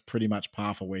that's pretty much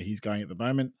par for where he's going at the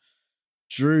moment.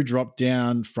 Drew dropped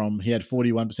down he had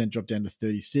 41%, dropped down to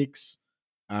 36.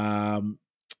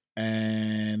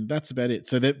 And that's about it.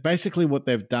 So that basically what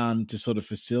they've done to sort of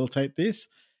facilitate this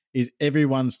is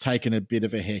everyone's taken a bit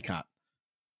of a haircut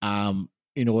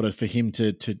in order for him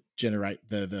to generate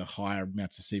the higher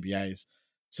amounts of CBAs.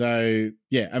 So,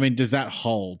 yeah, I mean, does that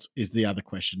hold is the other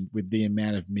question with the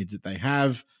amount of mids that they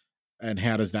have, and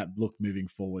how does that look moving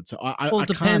forward? So I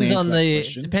depends on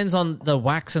the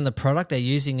wax and the product they're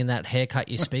using in that haircut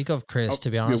you speak of, Chris, to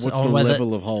be honest. What's the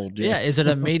level of hold? Yeah, is it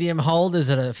a medium hold? Is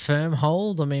it a firm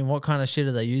hold? I mean, what kind of shit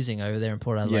are they using over there in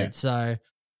Port Adelaide? Yeah. So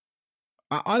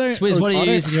I don't. Swizz, what do you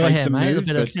use in your hair, mate? A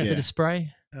bit of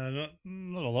spray? Not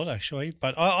a lot, actually.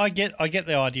 But I get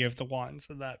the idea of the wines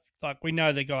of that. Like, we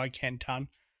know the guy can ton.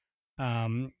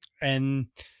 And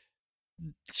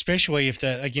especially if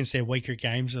they're against their weaker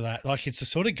games or that. Like, it's the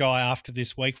sort of guy after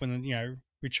this week when,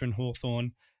 Richmond,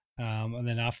 Hawthorn, and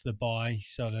then after the bye,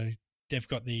 sort of they've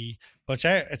got the. But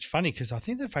it's funny because I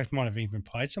think they might have even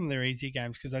played some of their easier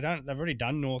games because they've already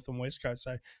done North and West Coast,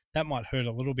 so that might hurt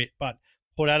a little bit. But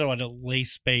Port Adelaide at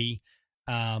least be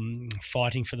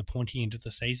fighting for the pointy end of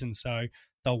the season, so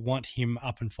they'll want him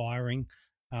up and firing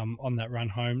on that run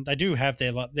home. They do have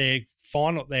their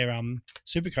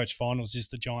Supercoach finals is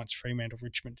the Giants, Fremantle,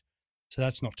 Richmond, so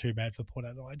that's not too bad for Port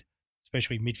Adelaide.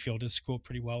 Especially midfielders score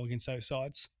pretty well against those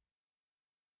sides.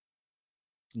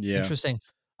 Yeah, interesting.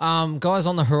 Guys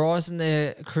on the horizon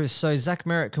there, Chris. So Zach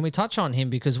Merritt, can we touch on him?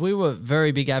 Because we were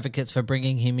very big advocates for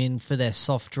bringing him in for their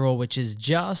soft draw, which is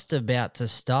just about to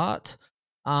start.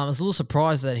 I was a little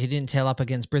surprised that he didn't tail up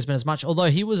against Brisbane as much, although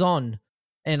he was on,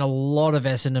 and a lot of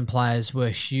Essendon players were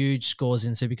huge scores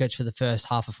in Supercoach for the first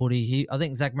half of footy. I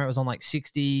think Zach Merritt was on like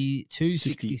 62,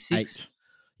 66.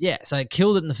 Yeah, so it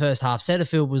killed it in the first half.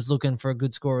 Setterfield was looking for a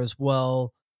good score as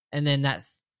well. And then that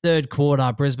third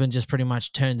quarter, Brisbane just pretty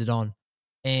much turned it on.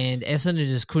 And Essendon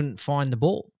just couldn't find the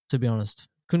ball, to be honest.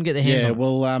 Couldn't get their hands on it. Yeah,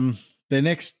 well, their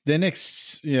next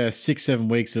 6-7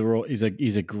 weeks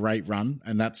is a great run,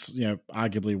 and that's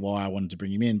arguably why I wanted to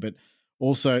bring him in. But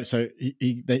also, so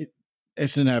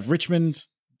Essendon have Richmond,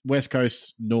 West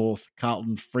Coast, North,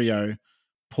 Carlton, Freo,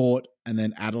 Port, and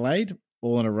then Adelaide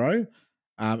all in a row.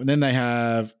 And then they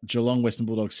have Geelong, Western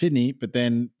Bulldogs, Sydney, but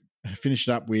then finish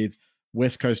it up with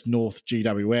West Coast, North,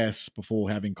 GWS before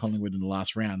having Collingwood in the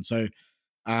last round. So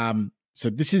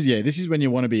this is when you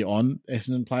want to be on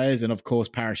Essendon players, and of course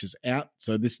Parrish is out,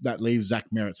 so that leaves Zach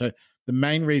Merritt. So the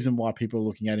main reason why people are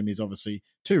looking at him is obviously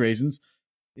two reasons.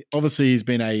 Obviously, he's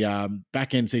been a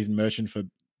back end season merchant for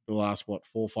the last 4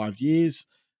 or 5 years,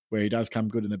 where he does come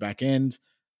good in the back end,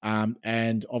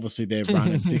 and obviously they're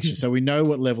run and fixture, so we know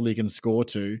what level he can score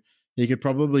to. He could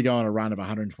probably go on a run of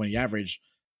 120 average.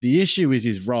 The issue is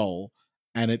his role,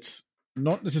 and it's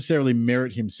not necessarily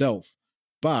Merritt himself,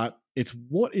 but it's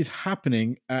what is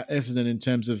happening at Essendon in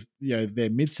terms of their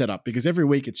mid setup, because every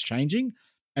week it's changing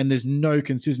and there's no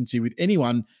consistency with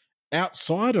anyone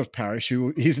outside of Parrish,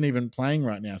 who isn't even playing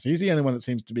right now. So he's the only one that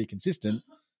seems to be consistent.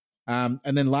 And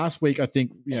then last week, I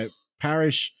think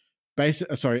Merritt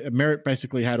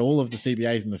basically had all of the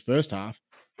CBAs in the first half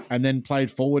and then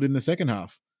played forward in the second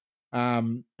half.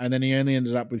 And then he only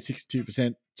ended up with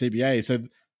 62% CBA. So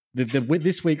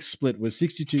this week's split was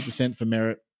 62% for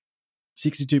Merritt,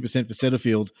 62% for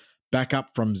Setterfield, back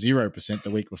up from 0%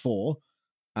 the week before.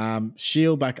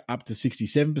 Shield back up to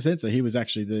 67%. So he was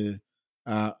actually the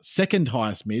second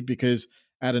highest mid, because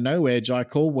out of nowhere, Jai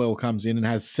Caldwell comes in and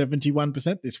has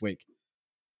 71% this week.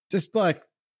 Just like,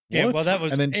 yeah, what? Well, that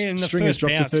was, and then Stringer's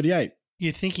dropped to 38.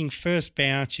 You're thinking first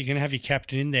bounce, you're going to have your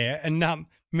captain in there, and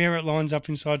Merritt lines up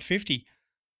inside 50.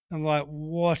 I'm like,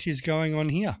 what is going on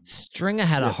here? Stringer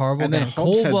had a horrible game. And then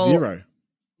Hobbs had 0.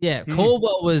 Yeah,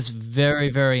 Caldwell was very,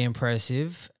 very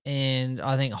impressive. And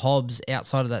I think Hobbs,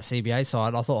 outside of that CBA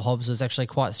side, I thought Hobbs was actually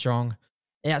quite strong.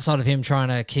 Outside of him trying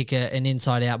to kick an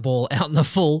inside-out ball out in the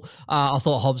full, I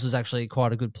thought Hobbs was actually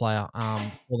quite a good player for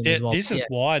them as well. This is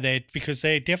why because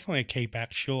they're definitely a key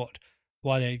back short,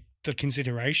 why the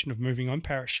consideration of moving on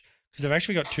Parrish, because they've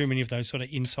actually got too many of those sort of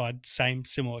inside,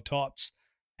 similar types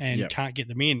and can't get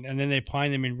them in. And then they're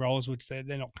playing them in roles which they're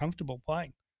not comfortable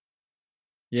playing.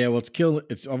 Yeah, well,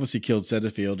 it's obviously killed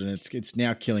Setterfield, and it's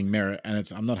now killing Merritt,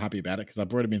 and I'm not happy about it because I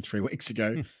brought him in 3 weeks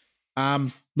ago.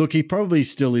 Look, he probably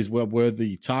still is well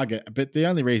worthy target, but the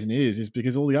only reason it is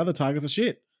because all the other targets are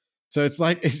shit. So it's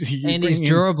like, and he's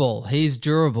durable. He's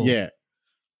durable. Yeah.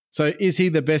 So is he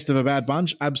the best of a bad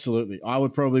bunch? Absolutely. I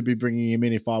would probably be bringing him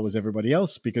in if I was everybody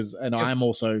else, I am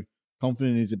also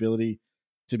confident in his ability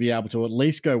to be able to at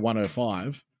least go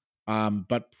 105.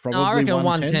 But probably I reckon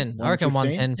 110. I reckon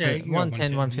 110. Yeah,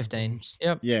 110, 115.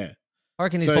 Yep. Yeah. I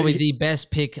reckon he's probably the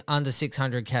best pick under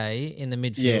 600K in the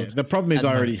midfield. Yeah. The problem is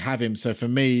I already have him. So for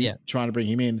me, trying to bring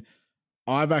him in,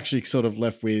 I've actually sort of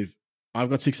left with,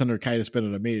 I've got 600K to spend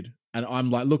on a mid. And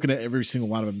I'm like looking at every single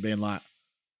one of them being like,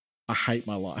 I hate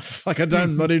my life. Like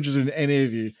I'm not interested in any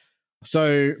of you.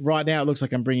 So right now it looks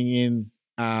like I'm bringing in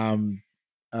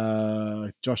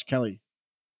Josh Kelly,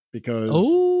 because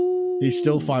he's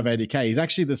still 580K. He's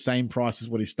actually the same price as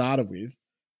what he started with.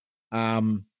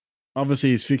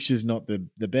 Obviously his fixture's not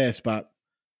the best, but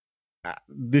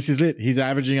this is it. He's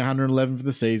averaging 111 for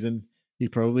the season. He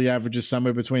probably averages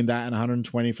somewhere between that and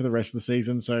 120 for the rest of the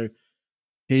season. So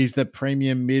he's the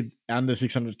premium mid under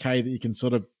 600K that you can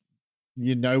sort of, what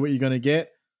you're going to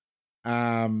get.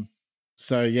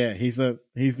 So yeah, he's the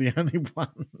only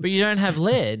one. But you don't have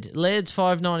Laird. Laird's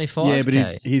 595. Yeah,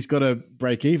 but he's got a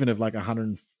break even of like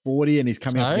 140, and he's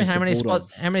coming up against the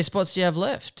Bulldogs. How many spots do you have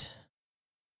left?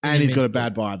 And he's got a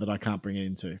bad buy that I can't bring it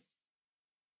into.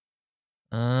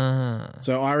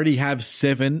 So I already have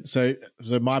 7. So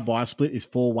my buy split is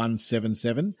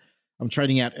 4177. I'm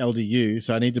trading out LDU,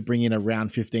 so I need to bring in a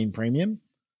round 15 premium.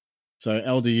 So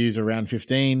LDU's around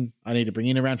 15. I need to bring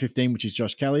in around 15, which is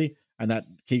Josh Kelly, and that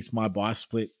keeps my buy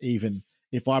split even.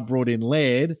 If I brought in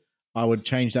Laird, I would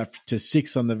change that to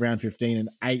 6 on the round 15 and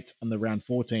 8 on the round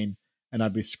 14, and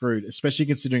I'd be screwed, especially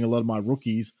considering a lot of my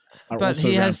rookies are also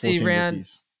round 14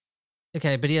 rookies.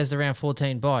 Okay, but he has the round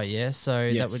 14 buy, yeah? So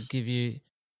yes. That would give you...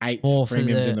 8 More for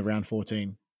premiums the- in the round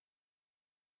 14.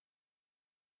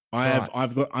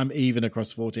 I'm even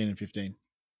across 14 and 15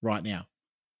 right now.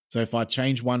 So if I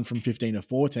change one from 15 to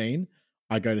 14,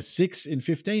 I go to 6 in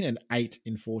 15 and 8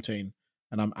 in 14,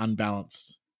 and I'm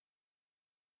unbalanced.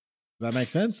 Does that make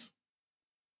sense?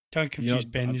 Don't confuse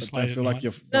Ben this late at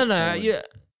night.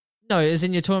 No, as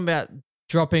in you're talking about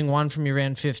dropping one from your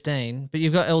round 15, but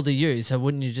you've got LDU, so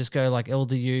wouldn't you just go like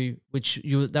LDU,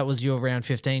 that was your round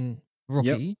 15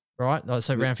 rookie, right?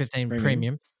 So round 15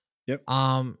 premium. Yep.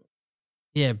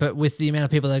 Yeah, but with the amount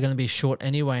of people that are going to be short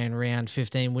anyway in round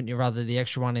 15, wouldn't you rather the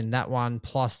extra one in that one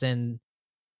plus then,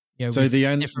 so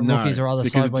the different rookies or other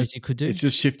sideways you could do? It's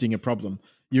just shifting a problem.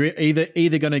 You're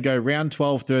either going to go round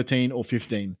 12, 13, or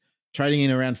 15. Trading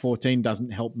in around 14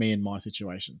 doesn't help me in my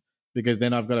situation because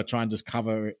then I've got to try and just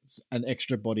cover an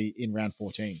extra body in round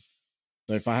 14.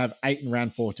 So if I have 8 in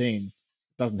round 14, it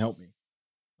doesn't help me.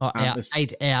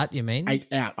 8 out, you mean?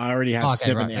 8 out. I already have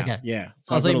 7 out. Okay. Yeah.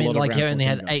 So I thought you meant like you only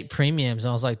had 8 premiums, and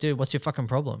I was like, dude, what's your fucking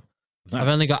problem? No. I've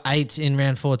only got 8 in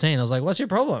round 14. I was like, what's your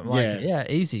problem? Like, yeah,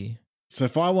 easy. So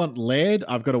if I want Laird,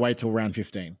 I've got to wait till round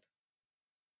 15,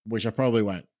 which I probably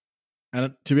won't.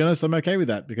 And to be honest, I'm okay with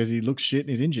that because he looks shit and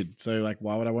he's injured. So like,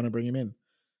 why would I want to bring him in?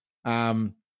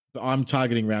 I'm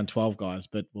targeting round 12 guys,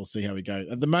 but we'll see how we go.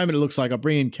 At the moment, it looks like I'll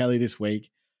bring in Kelly this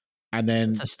week. And then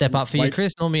it's a step up for you,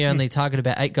 Chris. Normally, you only target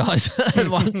about 8 guys at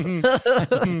once.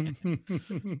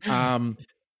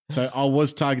 So I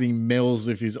was targeting Mills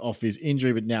if he's off his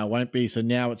injury, but now won't be. So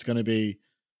now it's going to be,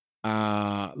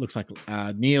 looks like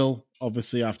Neil,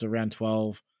 obviously after round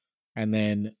 12, and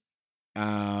then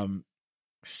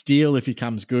Steele if he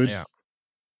comes good,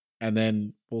 and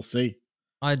then we'll see.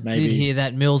 I did hear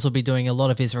that Mills will be doing a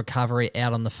lot of his recovery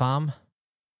out on the farm,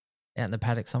 out in the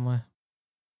paddock somewhere.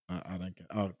 I don't get.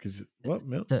 Oh, because what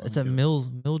Mills? It's a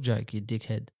mill joke, you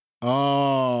dickhead.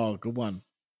 Oh, good one.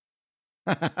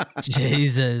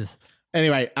 Jesus.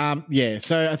 Anyway, yeah.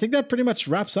 So I think that pretty much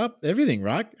wraps up everything,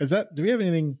 right? Do we have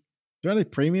anything? Are there any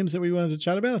premiums that we wanted to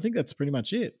chat about? I think that's pretty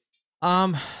much it.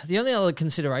 The only other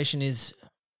consideration is,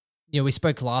 we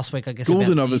spoke last week, I guess.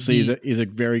 Goulden about obviously is a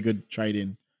very good trade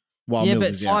in. While yeah, Mills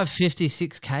but is out.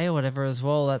 556K or whatever as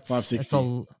well. That's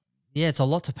 560. It's a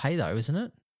lot to pay though, isn't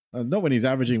it? Not when he's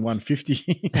averaging 150.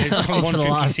 He's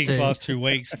 156 last 2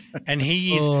 weeks. And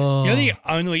he is, the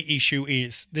only issue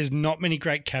is there's not many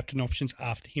great captain options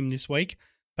after him this week,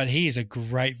 but he is a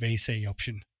great VC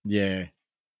option. Yeah.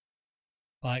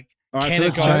 Like, all right, so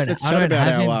let's chat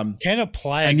about our can a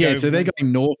player and yeah, so they're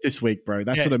going north this week, bro.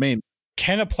 That's what I mean.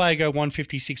 Can a player go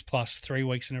 156 plus 3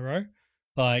 weeks in a row?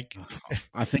 Like,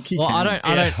 I think he can.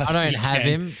 I don't have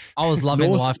him. I was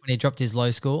loving life when he dropped his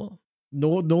low score.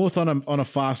 North on a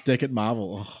fast deck at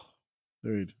Marvel. Oh,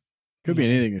 dude. Could be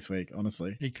anything this week,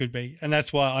 honestly. It could be. And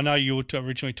that's why I know you were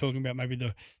originally talking about maybe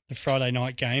the Friday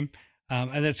night game.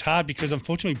 And it's hard because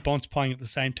unfortunately Bont's playing at the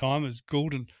same time as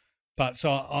Goulden. But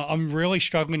so I'm really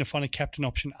struggling to find a captain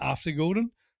option after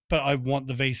Goulden, but I want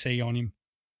the VC on him.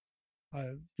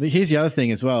 Here's the other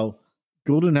thing as well.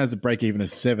 Goulden has a break even of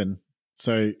 7,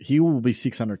 so he will be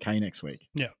 600K next week.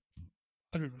 Yeah,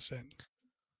 100%.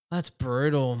 That's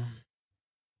brutal.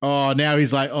 Oh, now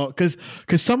he's like, because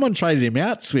someone traded him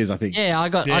out, Swizz, I think. Yeah, I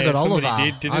got Oliver.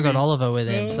 I got Oliver with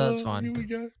him, so that's fine. Here we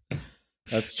go.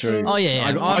 That's true. Oh yeah,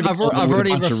 I've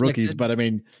already a bunch of rookies, but I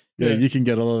mean, you can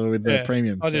get Oliver with the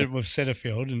premium. I did it with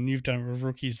Setterfield, and you've done it with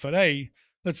rookies. But hey,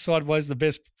 let's sideways the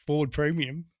best forward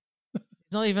premium. He's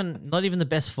not even the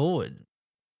best forward.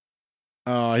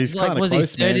 Oh, he's kind of close, he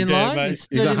third in line? Mate.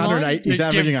 He's 108. He's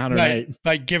averaging 108.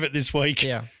 Mate, give it this week.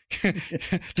 Yeah.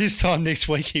 This time next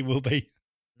week he will be.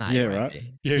 No, yeah, right.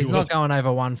 Yeah, he's not going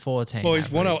over 114. Well,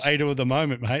 he's 108 at the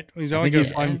moment, mate. He's only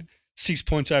got 6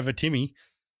 points over Timmy.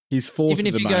 He's fourth. Even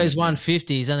if he goes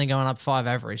 150, he's only going up 5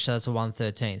 average, so that's a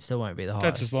 113. Still won't be the highest.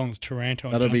 That's as long as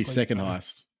Taranto. That'll be second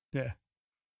highest. Yeah.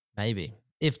 Maybe.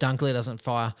 If Dunkley doesn't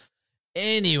fire.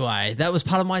 Anyway, that was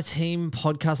part of my team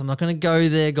podcast. I'm not going to go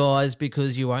there, guys,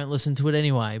 because you won't listen to it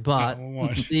anyway. But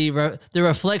the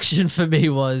reflection for me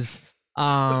was,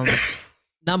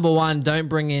 number one, don't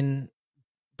bring in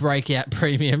breakout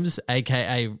premiums,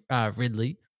 a.k.a.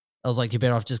 Ridley. I was like, you're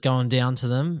better off just going down to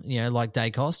them, like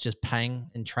day cost, just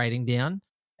paying and trading down.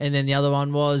 And then the other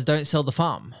one was don't sell the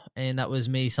farm. And that was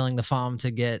me selling the farm to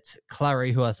get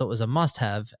Clary, who I thought was a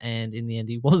must-have. And in the end,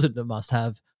 he wasn't a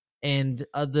must-have. And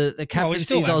the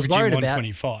captaincies I was worried about.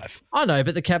 I know,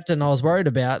 but the captain I was worried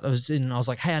about, I was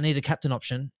like, hey, I need a captain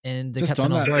option. And the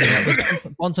captain I was worried about was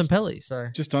Bontempelli. So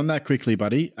just on that quickly,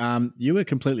 buddy, you were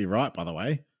completely right, by the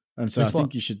way. And so I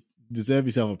think you should deserve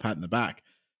yourself a pat in the back.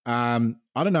 I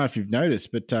don't know if you've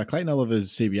noticed, but Clayton Oliver's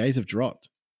CBAs have dropped.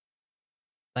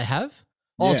 They have?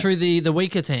 Oh, through the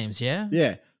weaker teams, yeah?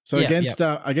 Yeah. So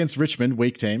against Richmond,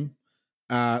 weak team,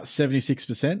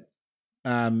 76%.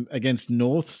 Against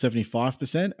North,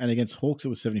 75%. And against Hawks, it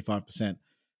was 75%.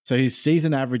 So his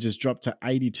season average has dropped to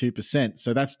 82%.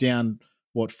 So that's down,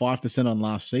 5% on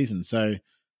last season. So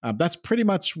that's pretty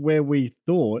much where we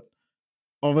thought.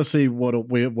 Obviously, what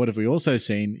have we also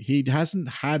seen? He hasn't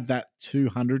had that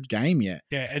 200 game yet.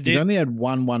 Yeah, he's only had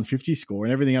 150 score,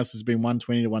 and everything else has been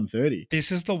 120 to 130.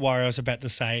 This is the worry I was about to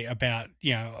say about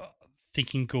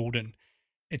thinking Gordon.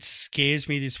 It scares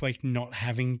me this week not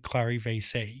having Clary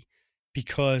VC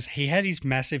because he had his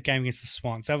massive game against the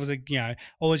Swans. That was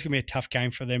always going to be a tough game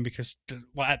for them because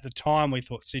at the time we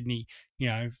thought Sydney,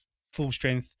 full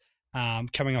strength,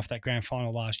 coming off that grand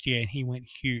final last year, and he went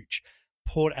huge.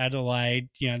 Port Adelaide,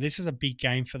 this is a big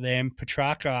game for them.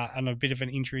 Petrarca on a bit of an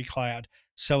injury cloud,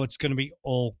 so it's going to be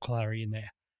all Clary in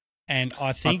there. And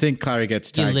I think Clary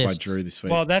gets tagged by Drew this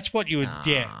week. Well, that's what you would,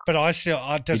 But I still,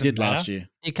 it doesn't he did matter. last year.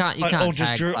 You can't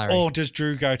tag Clary. Or does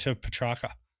Drew go to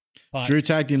Petrarca? Drew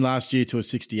tagged him last year to a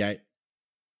 68.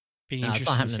 It's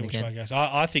not happening again.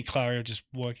 I think Clary will just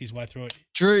work his way through it.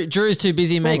 Drew's too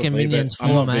busy making minions for,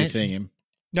 I'm not mate. VCing him.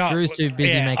 No, Drew's too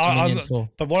busy making minions for.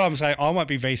 But what I'm saying, I won't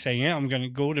be VCing it. I'm going to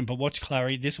Gordon, but watch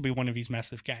Clary. This will be one of his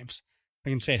massive games. I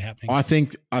can see it happening. I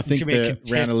think the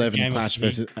round 11 clash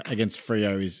against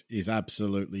Freo is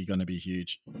absolutely going to be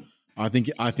huge. I think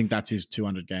that's his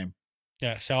 200 game.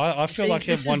 Yeah, so I feel like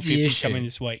he had 150 coming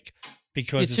this week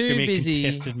because it's going to be a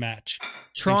contested match.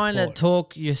 Trying to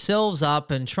talk yourselves up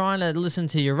and trying to listen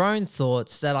to your own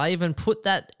thoughts that I even put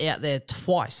that out there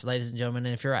twice, ladies and gentlemen.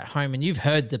 And if you're at home and you've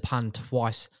heard the pun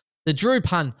twice, the Drew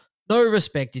pun, no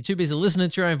respect. You're too busy listening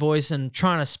to your own voice and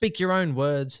trying to speak your own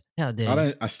words. How dare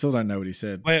you? I still don't know what he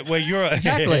said. Where you're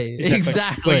exactly.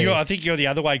 Well, I think you're the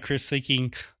other way, Chris,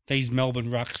 thinking these Melbourne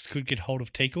Rucks could get hold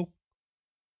of Teakle.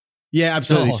 Yeah,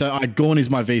 absolutely. So Gawn is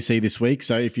my VC this week.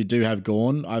 So if you do have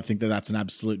Gawn, I think that's an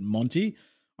absolute Monty.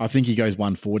 I think he goes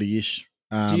 140-ish.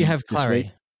 Do you have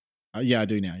Clary? Yeah, I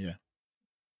do now. Yeah.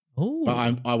 Ooh.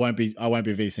 But I won't be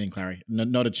VCing Clary. No,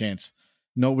 not a chance.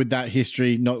 Not with that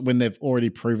history. Not when they've already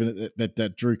proven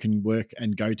that Drew can work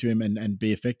and go to him and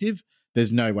be effective.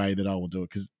 There's no way that I will do it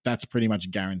because that's pretty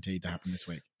much guaranteed to happen this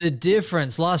week. The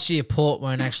difference, last year Port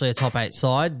weren't actually a top 8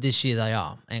 side. This year they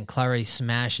are, and Clary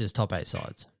smashes top 8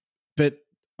 sides. But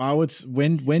I would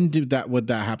when would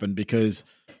that happen? Because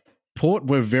Port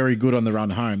were very good on the run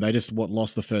home. They just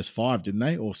lost the first 5, didn't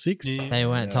they, or 6? Yeah. They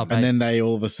weren't top 8, and then they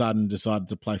all of a sudden decided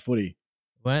to play footy.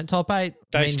 Weren't top 8.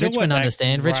 Richmond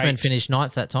understand. Richmond finished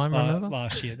 9th that time. Remember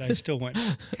last year they still went.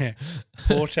 Yeah.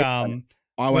 Port.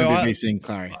 I won't be VCing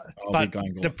Clary. I'll be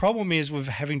going. The problem is with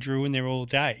having Drew in there all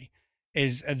day,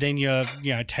 is then you're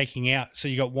taking out. So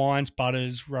you got Wines,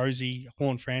 Butters, Rosie,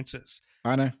 Horn, Francis.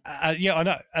 I know. Yeah, I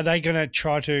know. Are they going to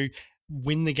try to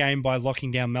win the game by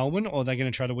locking down Melbourne, or are they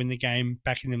going to try to win the game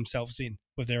backing themselves in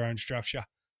with their own structure?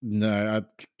 No,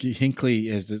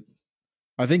 Hinkley has.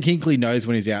 I think Hinkley knows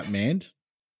when he's outmanned.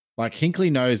 Like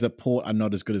Hinkley knows that Port are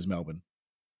not as good as Melbourne.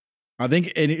 I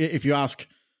think if you ask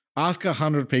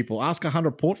 100 people, ask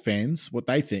 100 Port fans what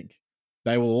they think,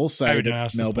 they will all say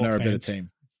that Melbourne are a better team.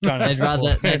 They'd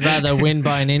rather win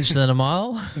by an inch than a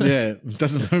mile. Yeah,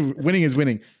 winning is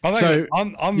winning.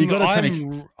 I'm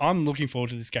looking forward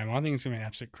to this game. I think it's going to be an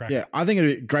absolute cracker. Yeah, I think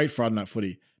it'll be great Friday night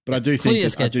footy, but I do think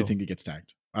it gets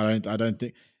tagged. I don't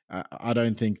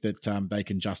think that they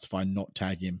can justify not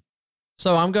tag him.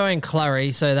 So I'm going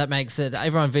Clary, so that makes it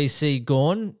everyone VC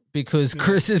Gawn because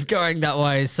Chris is going that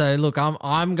way. So look,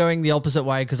 I'm going the opposite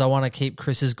way because I want to keep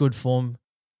Chris's good form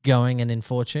going and in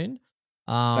fortune.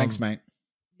 Thanks, mate.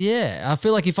 Yeah, I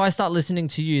feel like if I start listening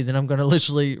to you, then I'm going to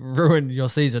literally ruin your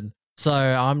season. So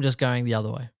I'm just going the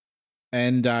other way.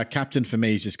 And captain for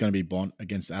me is just going to be Bont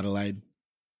against Adelaide.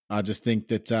 I just think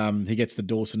that he gets the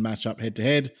Dawson matchup head to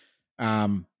head.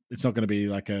 It's not going to be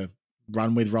like a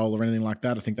run with roll or anything like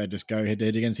that. I think they just go head to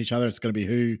head against each other. It's going to be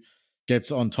who gets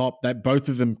on top. That both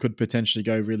of them could potentially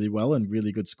go really well and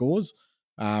really good scores.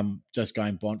 Just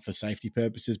going Bont for safety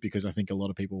purposes because I think a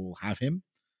lot of people will have him.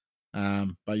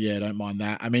 But yeah, I don't mind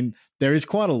that. I mean, there is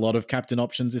quite a lot of captain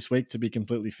options this week, to be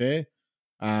completely fair.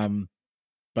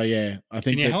 But yeah, I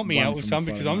think. Can you help me out with some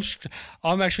because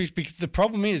I'm actually the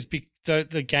problem is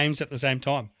the games at the same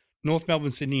time. North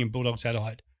Melbourne, Sydney, and Bulldogs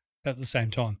Adelaide at the same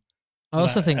time. I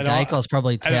also think Dacos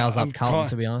probably towers up Carlton,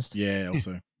 to be honest. Yeah,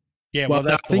 also. Yeah, well,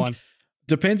 that's the one.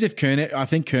 Depends if I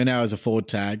think Curnow is a forward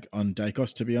tag on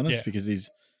Dacos, to be honest, because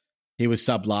he was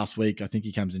subbed last week. I think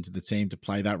he comes into the team to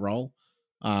play that role.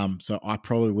 So I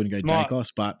probably wouldn't go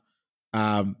Dacos, but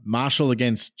Marshall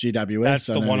against GWS. That's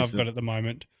the one I've got at the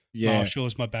moment. Yeah. Marshall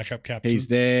is my backup captain. He's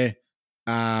there.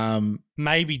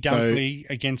 Maybe Dunkley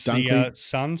against the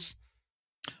Suns.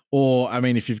 Or, I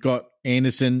mean, if you've got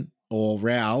Anderson or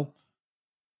Rowell,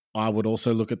 I would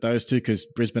also look at those two because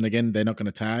Brisbane, again, they're not going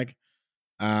to tag.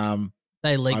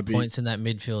 They leak points in that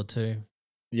midfield too.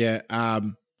 Yeah.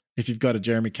 If you've got a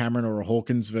Jeremy Cameron or a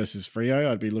Hawkins versus Freo,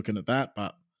 I'd be looking at that.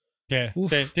 But yeah,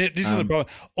 this is the problem.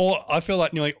 Or I feel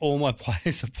like nearly all my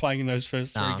players are playing in those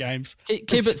first 3 games.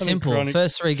 Keep it simple. Chronic.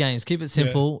 First 3 games, keep it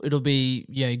simple. Yeah. It'll be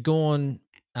Gawn,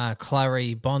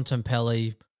 Clary,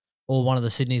 Bontempelli, or one of the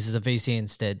Sydneys as a VC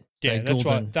instead. So that's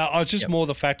Goulden. right. It's just more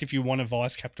the fact if you want a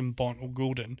vice captain Bont or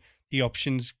Goulden, the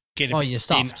options get a bit you're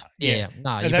stuffed. Yeah.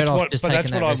 No, you're better off just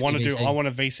taking that. That's what I want to VC. do. I want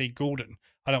a VC Goulden.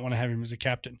 I don't want to have him as a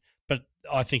captain, but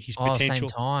I think he's potential. Same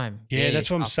time. Yeah,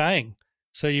 that's what I'm saying.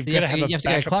 So you've got to have a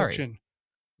backup option.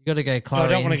 You got to go Clary. I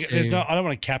don't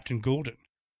want to captain Goulden.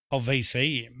 I'll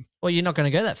VC him. Well, you're not going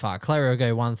to go that far. Clary will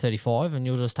go 135, and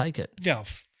you'll just take it. Yeah.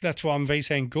 That's why I'm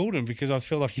VCing Goulden because I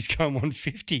feel like he's going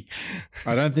 150.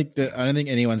 I don't think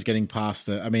anyone's getting past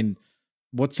it. I mean,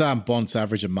 what's Bont's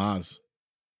average at Mars?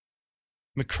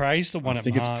 McRae's the one at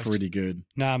Mars. I think it's pretty good.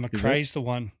 Nah, McRae's the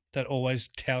one that always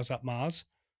towers up Mars.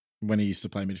 When he used to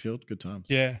play midfield, good times.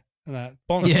 Yeah. Bont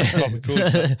probably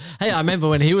good. Hey, I remember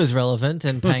when he was relevant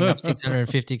and paying up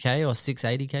 650K or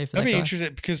 680K for that. That'd be guy.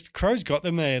 interesting because the Crows got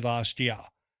them there last year.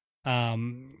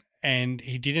 And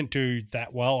he didn't do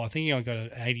that well. I think he only got an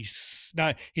 80.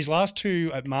 No, his last 2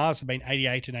 at Mars have been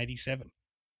 88 and 87.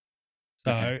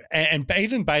 So, okay. and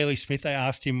even Bailey Smith, they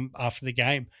asked him after the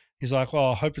game. He's like,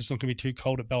 "Well, I hope it's not going to be too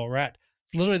cold at Ballarat."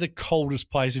 It's literally the coldest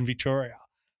place in Victoria.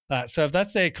 So if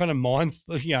that's their kind of mind,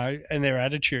 and their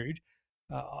attitude,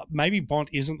 maybe Bont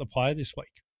isn't the player this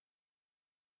week.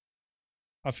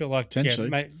 I feel like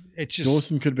potentially, it's just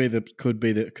Dawson could be the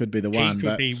one. He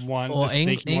could be one. Or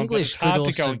English could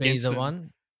also be the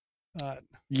one.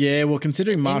 Yeah, well,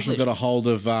 considering Marshall got a hold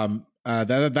of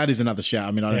that is another shout.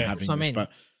 I mean, I don't have English, but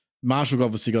Marshall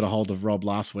obviously got a hold of Rob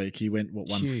last week. He went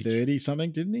 130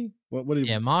 something, didn't he? What did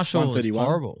he? Yeah, Marshall was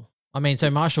horrible. I mean,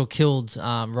 so Marshall killed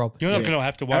Rob. You're not going to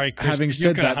have to worry, Chris. Having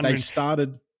said that, they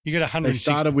started. You got 100. They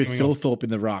started with Thilthorpe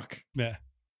in the ruck. Yeah,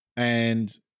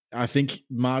 and I think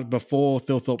before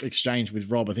Thilthorpe exchanged with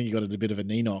Rob, I think he got a bit of a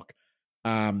knee knock,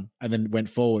 and then went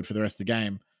forward for the rest of the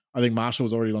game. I think Marshall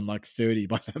was already on 30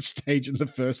 by that stage in the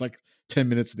first 10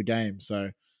 minutes of the game.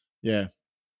 So, yeah.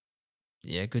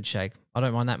 Yeah, good shake. I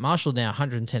don't mind that. Marshall now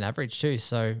 110 average too.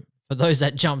 So for those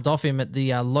that jumped off him at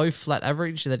the low flat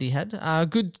average that he had,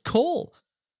 good call.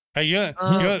 Hey,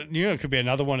 it could be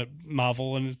another one at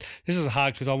Marvel, and this is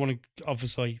hard because I want to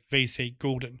obviously VC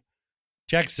Goulden.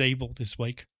 Jack Zeeble this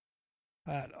week.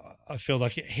 I feel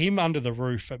like him under the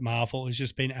roof at Marvel has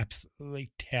just been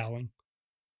absolutely toweling.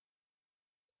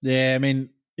 Yeah, I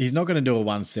mean, he's not going to do a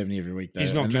 170 every week, though.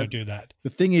 He's not going to do that. The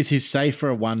thing is, he's safe for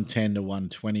a 110 to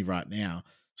 120 right now.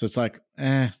 So it's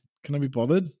can I be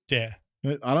bothered? Yeah.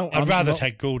 I'd rather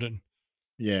take Goulden.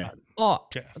 Yeah.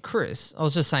 Chris, I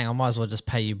was just saying I might as well just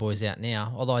pay you boys out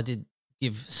now, although I did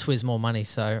give Swizz more money,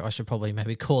 so I should probably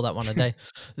maybe call that one a day.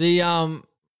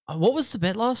 What was the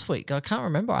bet last week? I can't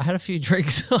remember. I had a few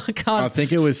drinks. I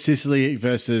think it was Sicily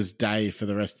versus Day for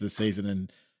the rest of the season,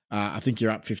 and I think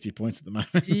you're up 50 points at the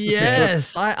moment.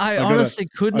 Yes, I honestly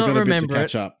could not remember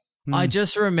it. Up. I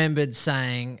just remembered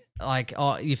saying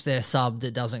if they're subbed,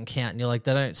 it doesn't count. And you're like,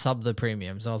 they don't sub the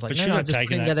premiums. And I was like, no, just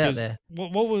putting that out there.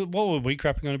 What were we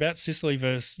crapping on about? Sicily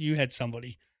versus you had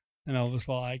somebody, and I was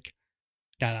like,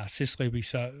 no, Sicily will be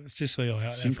Sicily or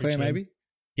Sinclair maybe.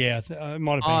 Yeah, it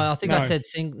might have been. I think I said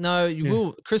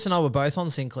will. Chris and I were both on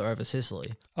Sinclair over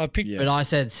Sicily. But I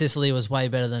said Sicily was way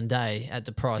better than Day at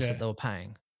the price that they were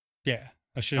paying. Yeah,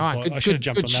 I should have. All right,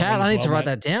 good chat. I need to write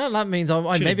that down. That means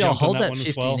maybe I'll hold that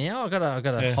 50 now. I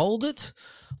gotta hold it,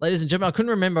 ladies and gentlemen. I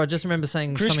couldn't remember. I just remember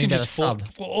saying Chris something about a sub.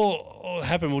 Or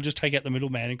happen, we'll just take out the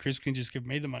middleman, and Chris can just give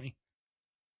me the money.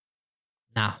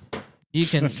 Nah, you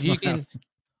can.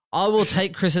 I will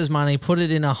take Chris's money, put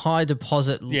it in a high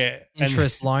deposit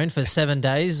interest loan for 7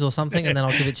 days or something, and then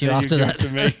I'll give it to you after that. To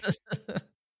me.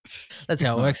 That's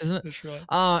how it works, isn't it? That's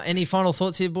right. Any final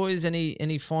thoughts here, boys?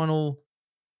 Any final?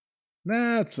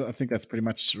 Nah, I think that's pretty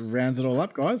much rounds it all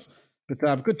up, guys.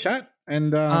 But good chat.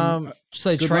 And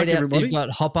so trade outs, you've got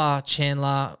Hopper,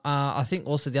 Chandler. I think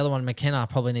also the other one, McKenna,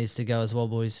 probably needs to go as well,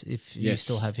 boys, if you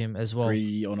still have him as well.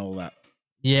 Agree on all that.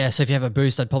 Yeah, so if you have a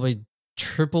boost, I'd probably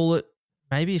triple it.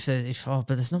 Maybe but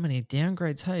there's not many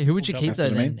downgrades. Hey, who would you keep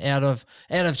though then? Out of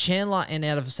Chandler and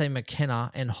out of say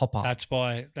McKenna and Hopper. That's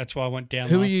why I went down.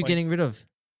 Who are you getting rid of?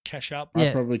 Cash up.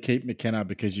 I'd probably keep McKenna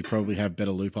because you probably have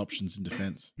better loop options in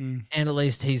defense. And at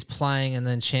least he's playing, and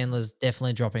then Chandler's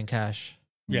definitely dropping cash.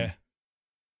 Yeah.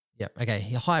 Yep. Okay.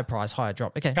 Higher price, higher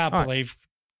drop. Okay. Can't believe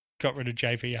got rid of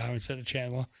JVR instead of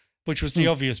Chandler, which was the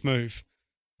obvious move,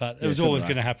 but it was always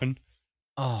going to happen.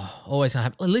 Oh, always going to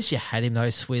happen. At least you had him though,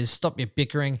 Swizz. Stop your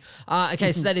bickering.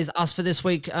 Okay, so that is us for this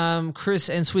week. Chris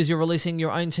and Swizz, you're releasing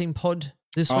your own team pod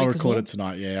this week. I'll record it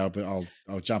tonight. Yeah,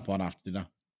 I'll jump on after dinner.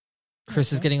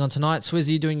 Chris is getting on tonight. Swizz,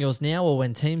 are you doing yours now or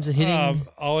when teams are hitting?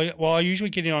 I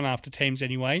usually get in on after teams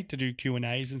anyway to do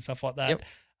Q&As and stuff like that.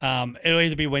 Yep. It'll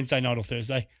either be Wednesday night or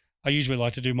Thursday. I usually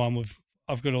like to do mine with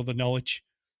I've got all the knowledge.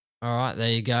 All right,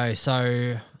 there you go.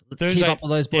 So Thursday, keep up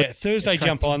with those boys. Yeah, Thursday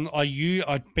jump on.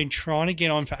 I've been trying to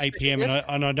get on for 8 p.m.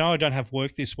 and I know I don't have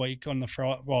work this week on the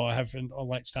Friday. Well, I have a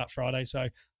late start Friday, so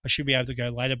I should be able to go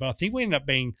later. But I think we ended up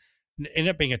being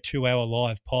a 2-hour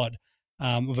live pod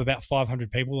with about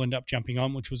 500 people end up jumping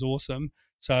on, which was awesome.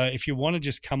 So if you want to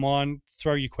just come on,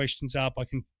 throw your questions up, I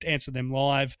can answer them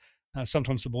live.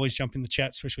 Sometimes the boys jump in the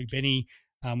chat, especially Benny.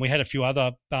 We had a few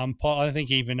other, I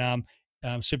think even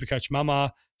Supercoach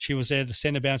Mama, she was there. The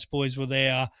Centre Bounce boys were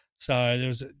there. So there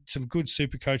was some good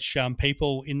Supercoach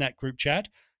people in that group chat.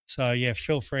 So, yeah,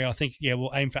 feel free. I think,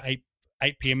 we'll aim for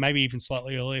 8 p.m., maybe even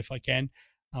slightly earlier if I can.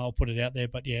 I'll put it out there.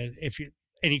 But, yeah, if you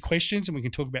any questions and we can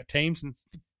talk about teams, and it's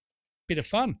a bit of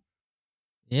fun.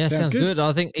 Yeah, sounds good.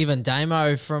 I think even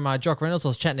Damo from Jock Reynolds, I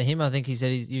was chatting to him. I think he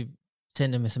said you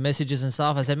send him some messages and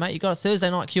stuff. I said, mate, you got a Thursday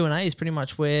night Q&A is pretty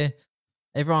much where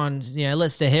everyone,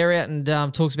 lets their hair out and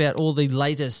talks about all the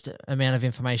latest amount of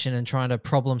information and trying to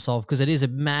problem solve, because it is a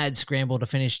mad scramble to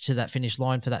finish to that finish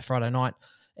line for that Friday night.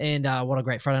 And what a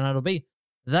great Friday night it'll be.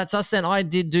 That's us then. I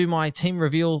did do my team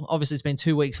reveal. Obviously, it's been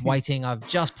 2 weeks waiting. I've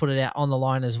just put it out on the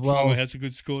line as well. Oh, it has a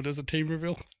good score, does a team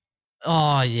reveal?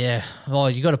 Oh, yeah. Well,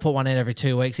 you got to put one in every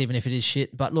 2 weeks, even if it is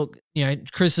shit. But look,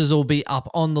 Chris's will be up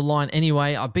on the line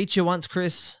anyway. I beat you once,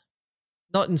 Chris.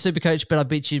 Not in Supercoach, but I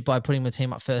beat you by putting my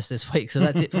team up first this week. So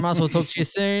that's it from us. We'll talk to you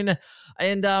soon.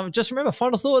 And just remember,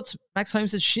 final thoughts. Max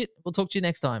Holmes is shit. We'll talk to you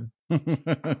next time.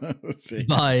 Let's see.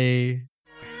 Bye.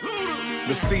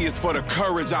 The C is for the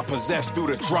courage I possess through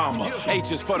the drama.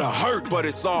 H is for the hurt, but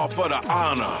it's all for the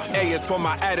honor. A is for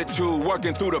my attitude,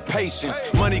 working through the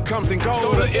patience. Money comes and goes,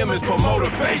 so the M is for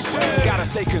motivation. Gotta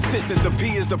stay consistent, the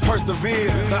P is to persevere.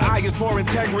 The I is for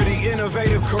integrity,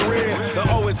 innovative career. The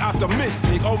O is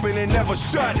optimistic, open and never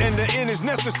shut. And the N is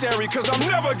necessary, cause I'm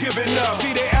never giving up.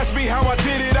 See, they ask me how I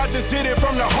did it, I just did it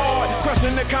from the heart.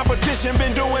 Crushing the competition,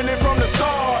 been doing it from the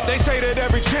start. They say that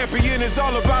every champion is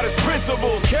all about his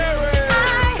principles. Carry